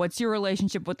 what's your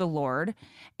relationship with the Lord?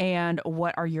 And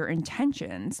what are your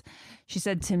intentions? She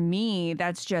said, to me,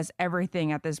 that's just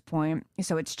everything at this point.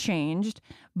 So it's changed.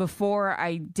 Before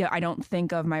I don't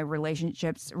think of my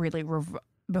relationships really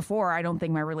I don't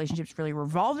think my relationships really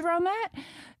revolved around that.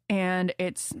 And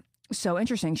it's so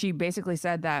interesting. She basically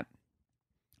said that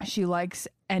she likes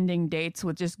ending dates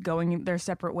with just going their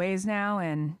separate ways now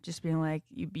and just being like,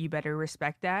 you better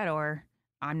respect that or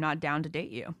I'm not down to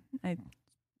date you. It's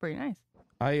pretty nice.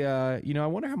 I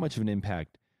wonder how much of an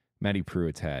impact Maddie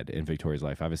Pruitt's had in Victoria's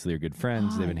life. Obviously, they're good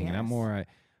friends. They've been hanging out more. I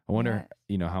I wonder,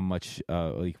 how much,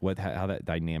 how that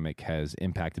dynamic has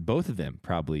impacted both of them,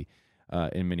 probably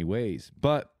in many ways.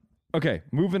 But okay,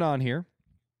 moving on here.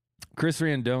 Chris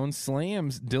Randone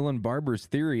slams Dylan Barber's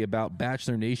theory about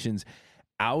Bachelor Nation's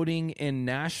outing in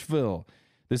Nashville.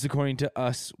 This according to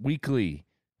Us Weekly.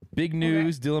 Big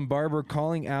news, Dylan Barber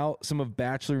calling out some of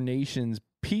Bachelor Nation's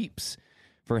peeps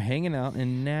for hanging out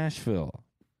in Nashville.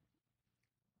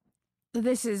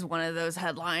 This is one of those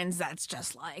headlines that's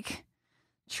just like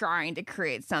trying to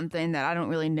create something that I don't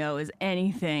really know is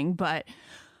anything. But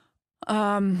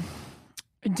Dylan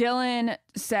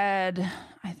said,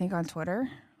 I think on Twitter,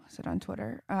 was it on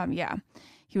Twitter? Yeah.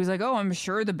 He was like, oh, I'm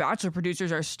sure the Bachelor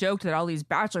producers are stoked that all these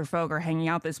Bachelor folk are hanging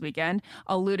out this weekend,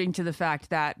 alluding to the fact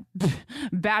that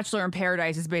Bachelor in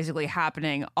Paradise is basically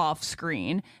happening off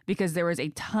screen because there was a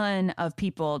ton of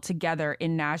people together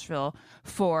in Nashville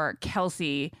for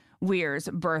Kelsey Weir's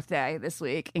birthday this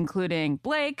week, including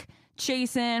Blake,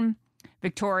 Chasen,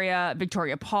 Victoria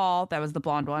Paul, that was the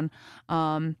blonde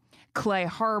one, Clay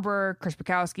Harbor, Chris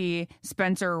Bukowski,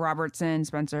 Spencer Robertson,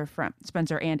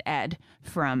 Spencer and Ed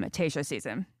from Tayshia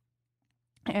season.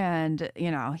 And,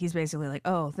 he's basically like,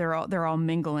 oh, they're all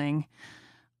mingling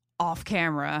off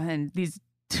camera and these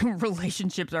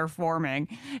relationships are forming.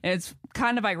 And it's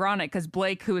kind of ironic because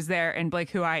Blake, who was there, and Blake,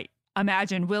 who I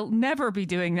imagine will never be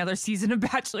doing another season of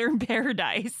Bachelor in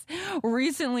Paradise,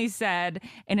 recently said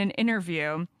in an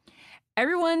interview,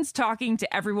 everyone's talking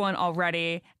to everyone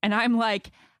already. And I'm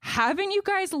like, have you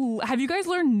guys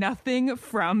learned nothing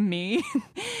from me?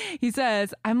 He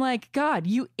says, I'm like, God,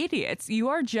 you idiots. You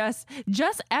are just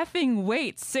effing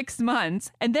wait 6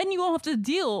 months and then you won't have to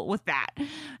deal with that.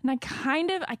 And I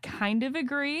kind of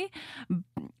agree,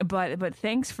 but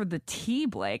thanks for the tea,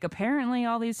 Blake. Apparently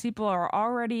all these people are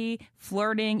already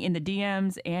flirting in the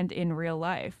DMs and in real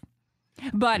life.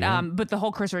 But the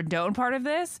whole Chris Randone part of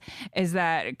this is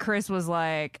that Chris was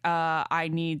like, I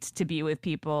need to be with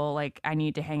people. Like, I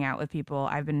need to hang out with people.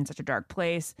 I've been in such a dark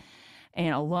place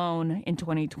and alone in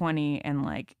 2020, and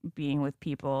like being with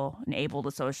people and able to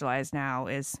socialize now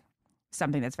is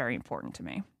something that's very important to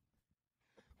me.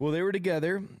 Well, they were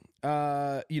together.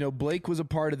 Blake was a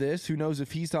part of this. Who knows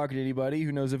if he's talking to anybody?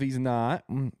 Who knows if he's not?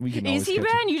 Is he,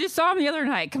 Ben? You just saw him the other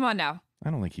night. Come on now.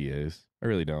 I don't think he is. I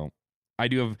really don't.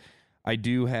 I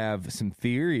do have some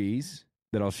theories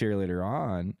that I'll share later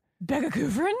on. Becca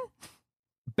Kufrin?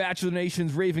 Bachelor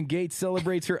Nation's Raven Gates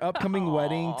celebrates her upcoming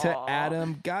wedding to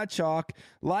Adam Gottschalk.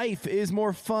 Life is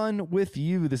more fun with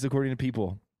you. This is according to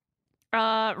People.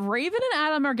 Raven and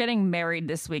Adam are getting married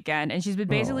this weekend, and she's been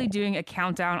basically doing a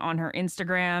countdown on her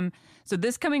Instagram. So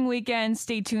this coming weekend,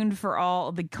 stay tuned for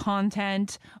all the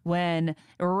content when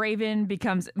Raven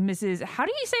becomes Mrs. How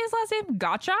do you say his last name?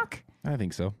 Gottschalk? I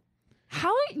think so.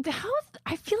 How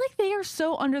I feel like they are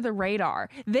so under the radar.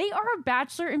 They are a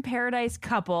Bachelor in Paradise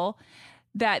couple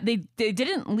that they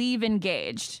didn't leave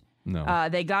engaged. No.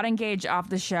 They got engaged off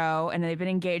the show, and they've been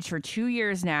engaged for 2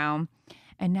 years now.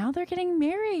 And now they're getting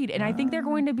married. And I think they're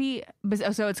going to be,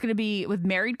 so it's going to be with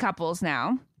married couples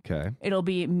now. Okay. It'll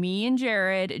be me and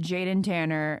Jared, Jade and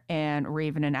Tanner, and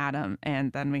Raven and Adam.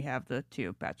 And then we have the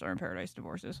 2 Bachelor in Paradise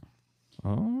divorces.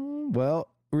 Oh, well,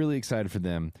 really excited for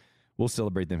them. We'll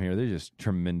celebrate them here. They're just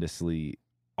tremendously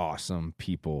awesome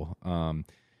people.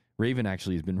 Raven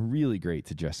actually has been really great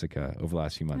to Jessica over the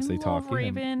last few months. I love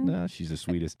Raven. She's the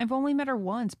sweetest. I've only met her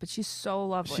once, but she's so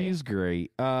lovely. She's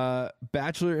great.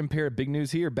 Bachelor in Paradise, big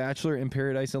news here. Bachelor in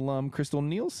Paradise alum Crystal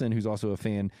Nielsen, who's also a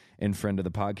fan and friend of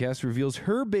the podcast, reveals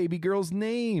her baby girl's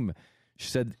name. She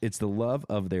said it's the love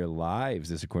of their lives,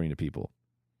 this according to People.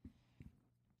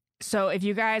 So if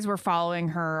you guys were following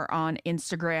her on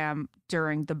Instagram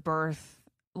during the birth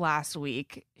last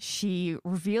week, she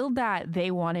revealed that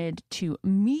they wanted to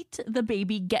meet the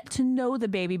baby, get to know the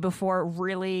baby before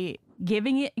really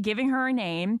giving her a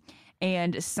name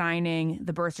and signing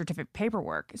the birth certificate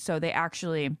paperwork. So they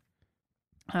actually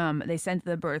they sent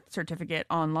the birth certificate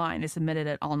online. They submitted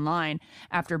it online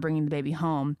after bringing the baby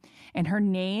home. And her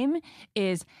name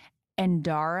is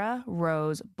Endara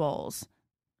Rose Bowles.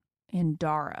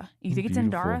 Endara. You think it's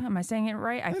Endara? Am I saying it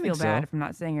right? I feel bad if I'm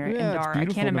not saying it right. Yeah, Endara. I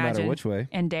can't imagine. Which way?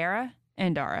 Endara.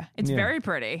 It's very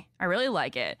pretty. I really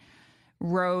like it.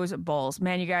 Rose Bowles.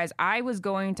 Man, you guys, I was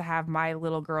going to have my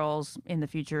little girls in the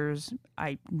futures.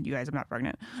 You guys, I'm not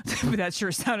pregnant, but that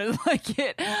sure sounded like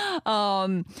it.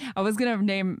 I was going to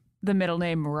name the middle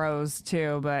name Rose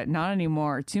too, but not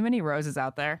anymore. Too many roses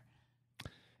out there.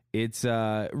 It's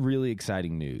really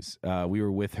exciting news. We were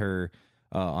with her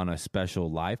on a special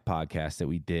live podcast that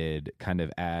we did kind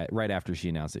of right after she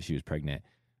announced that she was pregnant.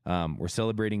 We're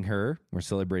celebrating her. We're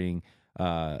celebrating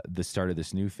the start of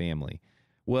this new family.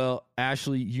 Well,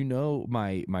 Ashley, you know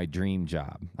my dream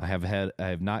job. I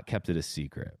have not kept it a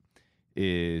secret.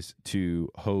 Is to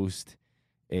host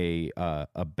a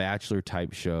bachelor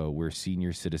type show where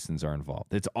senior citizens are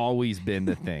involved. It's always been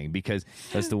the thing because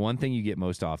that's the one thing you get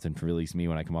most often from at least me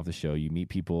when I come off the show. You meet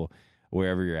people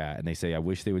wherever you're at and they say, I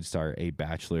wish they would start a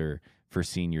bachelor for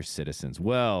senior citizens.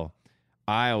 Well,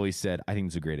 I always said, I think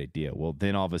it's a great idea. Well,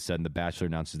 then all of a sudden the Bachelor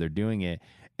announces they're doing it.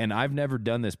 And I've never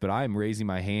done this, but I'm raising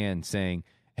my hand saying,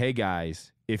 hey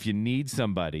guys, if you need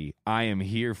somebody, I am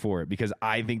here for it because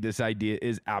I think this idea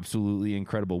is absolutely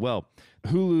incredible. Well,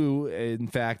 Hulu, in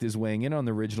fact, is weighing in on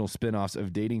the original spinoffs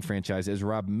of dating franchise as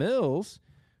Rob Mills.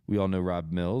 We all know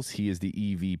Rob Mills. He is the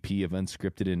EVP of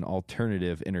unscripted and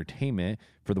alternative entertainment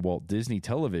for the Walt Disney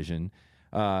Television.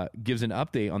 Gives an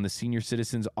update on the senior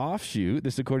citizens offshoot.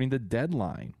 This according to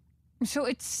Deadline. So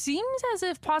it seems as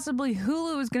if possibly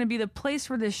Hulu is going to be the place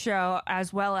for this show,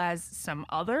 as well as some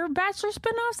other Bachelor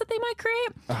spinoffs that they might create,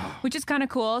 which is kind of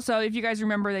cool. So if you guys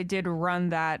remember, they did run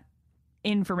that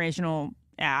informational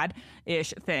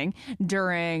ad-ish thing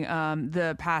during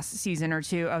the past season or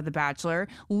two of The Bachelor,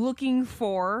 looking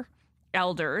for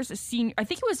elders. I think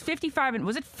it was 55 and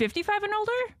was it 55 and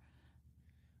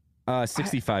older?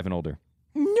 65 and older.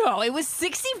 No, it was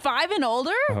 65 and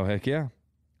older? Oh, heck yeah.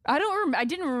 I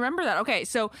didn't remember that. Okay,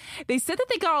 so they said that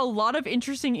they got a lot of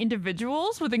interesting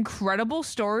individuals with incredible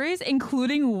stories,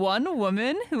 including one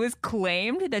woman who has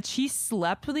claimed that she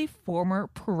slept with a former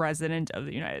president of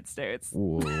the United States.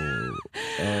 Whoa.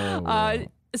 Wow.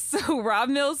 So Rob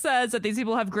Mills says that these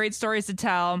people have great stories to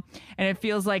tell, and it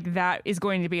feels like that is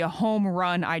going to be a home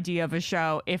run idea of a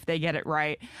show if they get it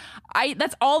right.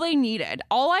 That's all they needed.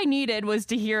 All I needed was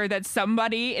to hear that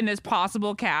somebody in this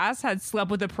possible cast had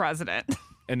slept with the president.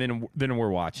 And then we're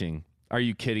watching. Are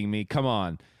you kidding me? Come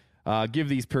on. Give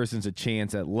these persons a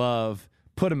chance at love.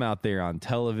 Put them out there on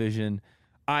television.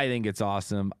 I think it's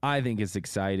awesome. I think it's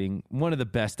exciting. One of the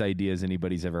best ideas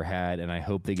anybody's ever had, and I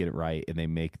hope they get it right and they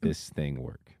make this thing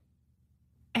work.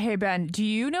 Hey, Ben, do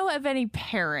you know of any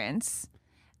parents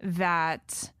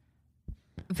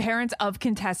of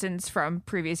contestants from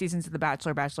previous seasons of The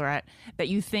Bachelor, Bachelorette, that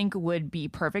you think would be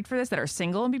perfect for this, that are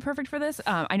single and be perfect for this?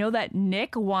 I know that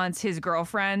Nick wants his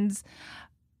girlfriend's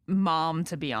mom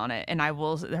to be on it, and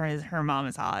her mom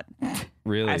is hot.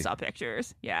 Really? I saw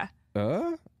pictures. Yeah.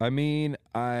 I mean,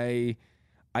 I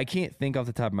can't think off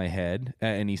the top of my head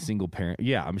at any single parent.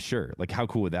 Yeah, I'm sure. Like, how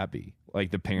cool would that be?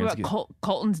 Like the parents.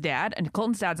 Colton's dad, and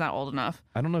Colton's dad's not old enough.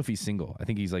 I don't know if he's single. I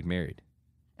think he's like married.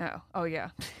 Oh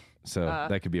yeah. So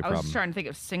that could be a problem. I was just trying to think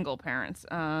of single parents.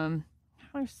 How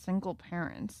are single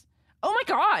parents? Oh my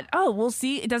God. Oh, we'll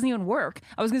see. It doesn't even work.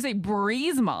 I was going to say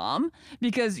Bree's mom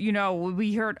because,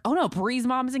 we heard, oh no, Bree's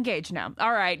mom is engaged now.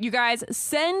 All right, you guys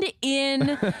send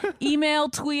in, email,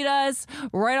 tweet us,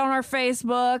 right on our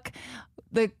Facebook,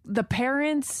 the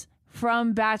parents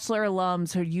from Bachelor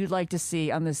alums who you'd like to see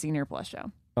on the Senior Plus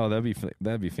show. Oh, that'd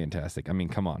be fantastic. I mean,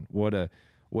 come on. What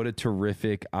a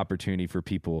terrific opportunity for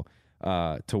people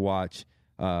to watch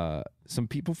some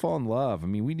people fall in love. I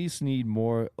mean, we just need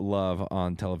more love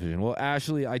on television. Well,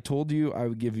 Ashley, I told you I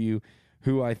would give you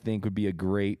who I think would be a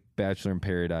great Bachelor in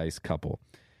Paradise couple.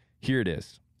 Here it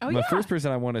is. My first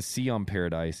person I want to see on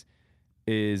Paradise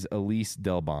is Elise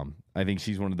Delbaum. I think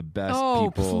she's one of the best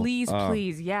people. Oh,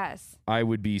 please, yes. I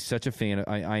would be such a fan.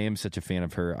 I am such a fan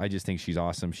of her. I just think she's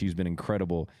awesome. She's been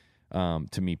incredible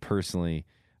to me personally.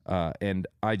 And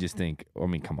I just think, I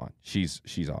mean, come on, she's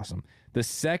awesome. The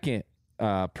second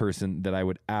person that I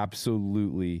would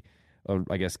absolutely,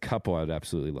 I guess, couple I would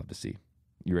absolutely love to see.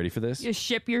 You ready for this? You're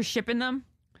shipping them?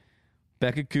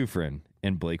 Becca Kufrin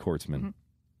and Blake Horstman.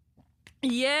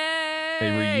 Mm-hmm.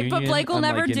 Yay! But Blake will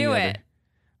never do it.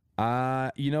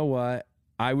 You know what?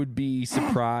 I would be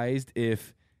surprised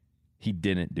if he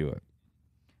didn't do it.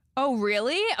 Oh,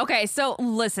 really? Okay, so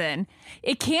listen,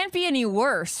 it can't be any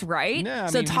worse, right? No,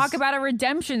 so talk about a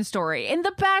redemption story. And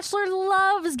The Bachelor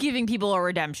loves giving people a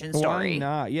redemption story. Why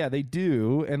not? Yeah, they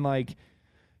do. And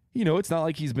it's not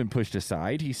like he's been pushed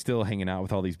aside. He's still hanging out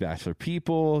with all these Bachelor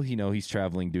people. He's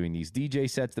traveling, doing these DJ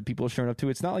sets that people are showing up to.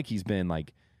 It's not like he's been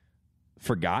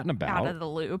forgotten about. Out of the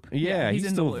loop. Yeah, he's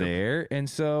still there. And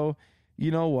so,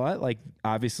 you know what?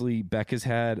 Obviously, Becca's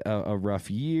had a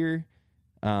rough year.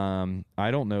 I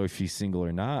don't know if she's single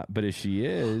or not, but if she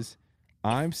is,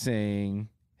 I'm saying,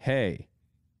 hey,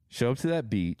 show up to that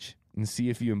beach and see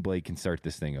if you and Blake can start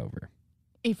this thing over.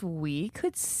 If we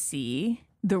could see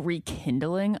the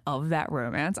rekindling of that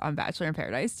romance on Bachelor in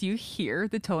Paradise, do you hear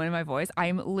the tone in my voice?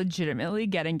 I'm legitimately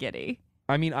getting giddy.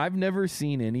 I mean, I've never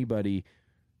seen anybody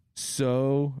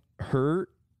so hurt,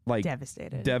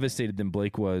 devastated than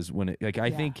Blake was when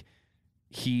I think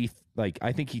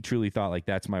I think he truly thought like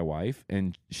that's my wife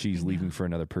and she's leaving for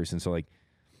another person. So like,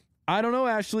 I don't know,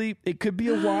 Ashley. It could be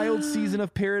a wild season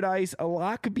of Paradise. A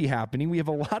lot could be happening. We have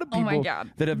a lot of people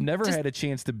that have never had a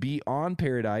chance to be on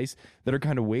Paradise that are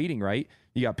kind of waiting, right?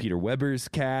 You got Peter Weber's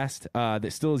cast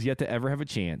that still has yet to ever have a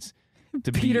chance.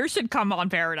 Peter should come on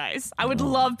Paradise. I would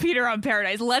love Peter on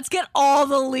Paradise. Let's get all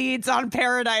the leads on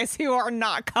Paradise who are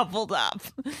not coupled up.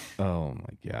 Oh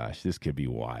my gosh, this could be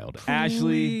wild. Please.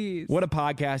 Ashley, what a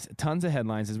podcast. Tons of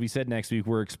headlines. As we said, next week,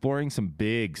 we're exploring some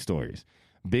big stories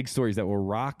that will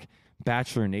rock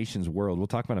Bachelor Nation's world. We'll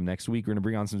talk about them next week. We're going to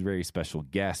bring on some very special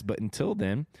guests. But until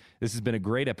then, this has been a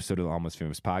great episode of the Almost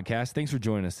Famous podcast. Thanks for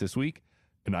joining us this week.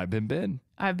 And I've been Ben.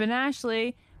 I've been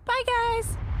Ashley. Bye,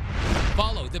 guys.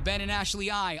 Follow the Ben and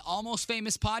Ashley I Almost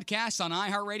Famous podcast on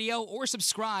iHeartRadio or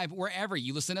subscribe wherever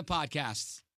you listen to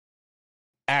podcasts.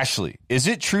 Ashley, is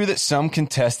it true that some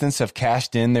contestants have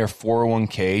cashed in their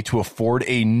 401k to afford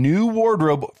a new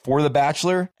wardrobe for The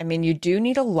Bachelor? I mean, you do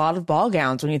need a lot of ball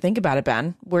gowns when you think about it,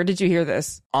 Ben. Where did you hear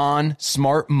this? On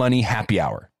Smart Money Happy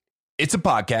Hour. It's a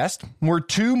podcast where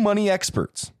two money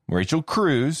experts, Rachel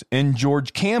Cruz and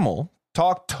George Camel,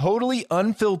 talk totally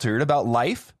unfiltered about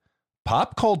life,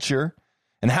 pop culture,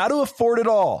 and how to afford it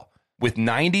all, with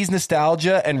 90s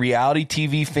nostalgia and reality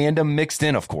TV fandom mixed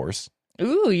in, of course.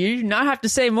 Ooh, you do not have to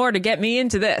say more to get me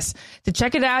into this. To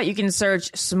check it out, you can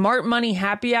search Smart Money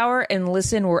Happy Hour and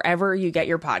listen wherever you get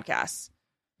your podcasts.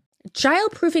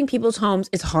 Child-proofing people's homes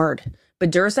is hard, but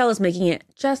Duracell is making it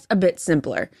just a bit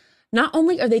simpler. Not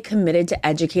only are they committed to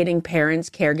educating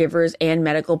parents, caregivers, and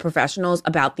medical professionals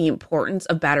about the importance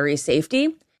of battery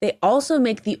safety, they also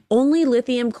make the only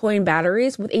lithium coin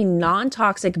batteries with a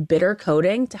non-toxic bitter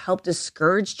coating to help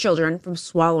discourage children from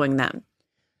swallowing them.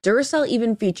 Duracell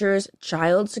even features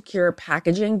child-secure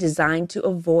packaging designed to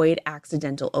avoid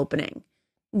accidental opening.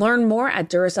 Learn more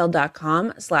at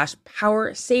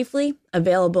Duracell.com/powersafely,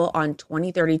 available on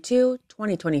 2032,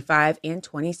 2025, and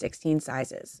 2016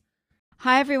 sizes.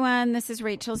 Hi, everyone. This is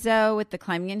Rachel Zoe with the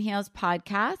Climbing in Heels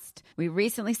podcast. We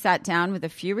recently sat down with a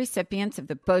few recipients of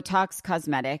the Botox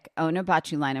Cosmetic,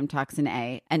 Onabotulinum Toxin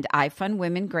A, and iFund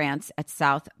Women grants at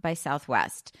South by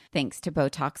Southwest, thanks to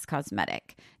Botox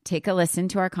Cosmetic. Take a listen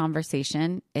to our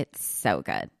conversation. It's so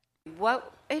good.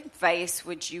 What advice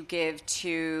would you give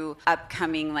to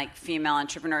upcoming female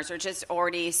entrepreneurs or just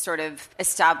already sort of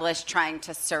established trying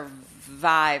to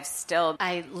survive still?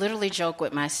 I literally joke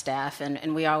with my staff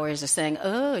and we always are saying,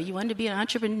 oh, you want to be an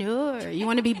entrepreneur? You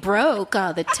want to be broke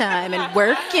all the time and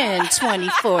working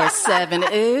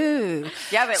 24/7. Ooh.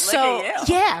 Yeah, but look at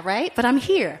you. Yeah, right? But I'm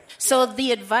here. So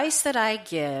the advice that I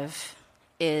give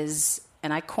is,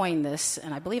 and I coined this,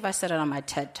 and I believe I said it on my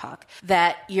TED Talk,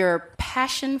 that your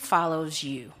passion follows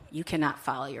you. You cannot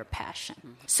follow your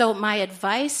passion. So my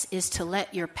advice is to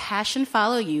let your passion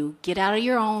follow you, get out of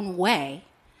your own way,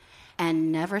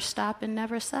 and never stop and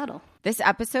never settle. This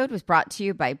episode was brought to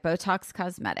you by Botox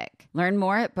Cosmetic. Learn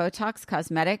more at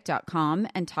BotoxCosmetic.com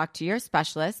and talk to your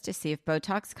specialist to see if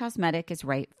Botox Cosmetic is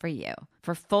right for you.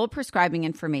 For full prescribing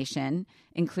information,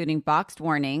 including boxed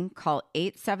warning, call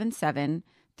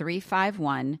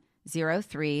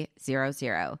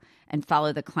 877-351-0300 and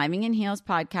follow the Climbing in Heels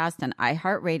podcast on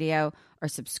iHeartRadio or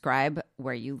subscribe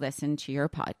where you listen to your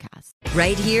podcast.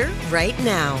 Right here, right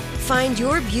now. Find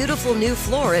your beautiful new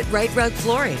floor at Right Rug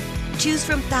Flooring. Choose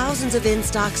from thousands of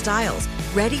in-stock styles,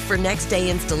 ready for next day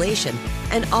installation,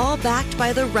 and all backed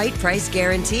by the right price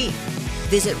guarantee.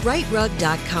 Visit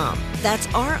rightrug.com. That's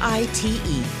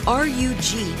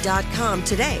RITERUG.com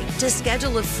today to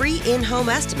schedule a free in-home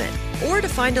estimate or to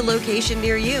find a location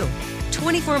near you.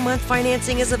 24-month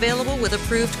financing is available with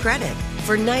approved credit.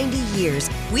 For 90 years,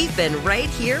 we've been right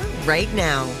here, right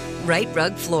now. Right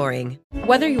Rug Flooring.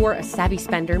 Whether you're a savvy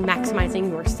spender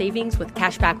maximizing your savings with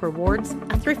cashback rewards,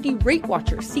 a thrifty rate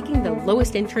watcher seeking the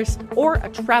lowest interest, or a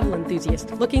travel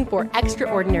enthusiast looking for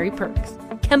extraordinary perks,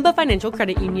 Kemba Financial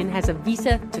Credit Union has a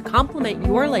visa to complement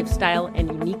your lifestyle and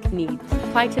unique needs.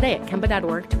 Apply today at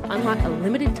Kemba.org to unlock a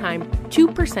limited time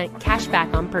 2% cash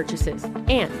back on purchases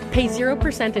and pay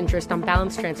 0% interest on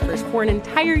balance transfers for an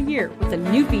entire year with a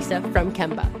new visa from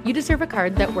Kemba. You deserve a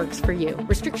card that works for you.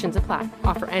 Restrictions apply.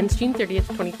 Offer ends June 30th,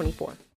 2024.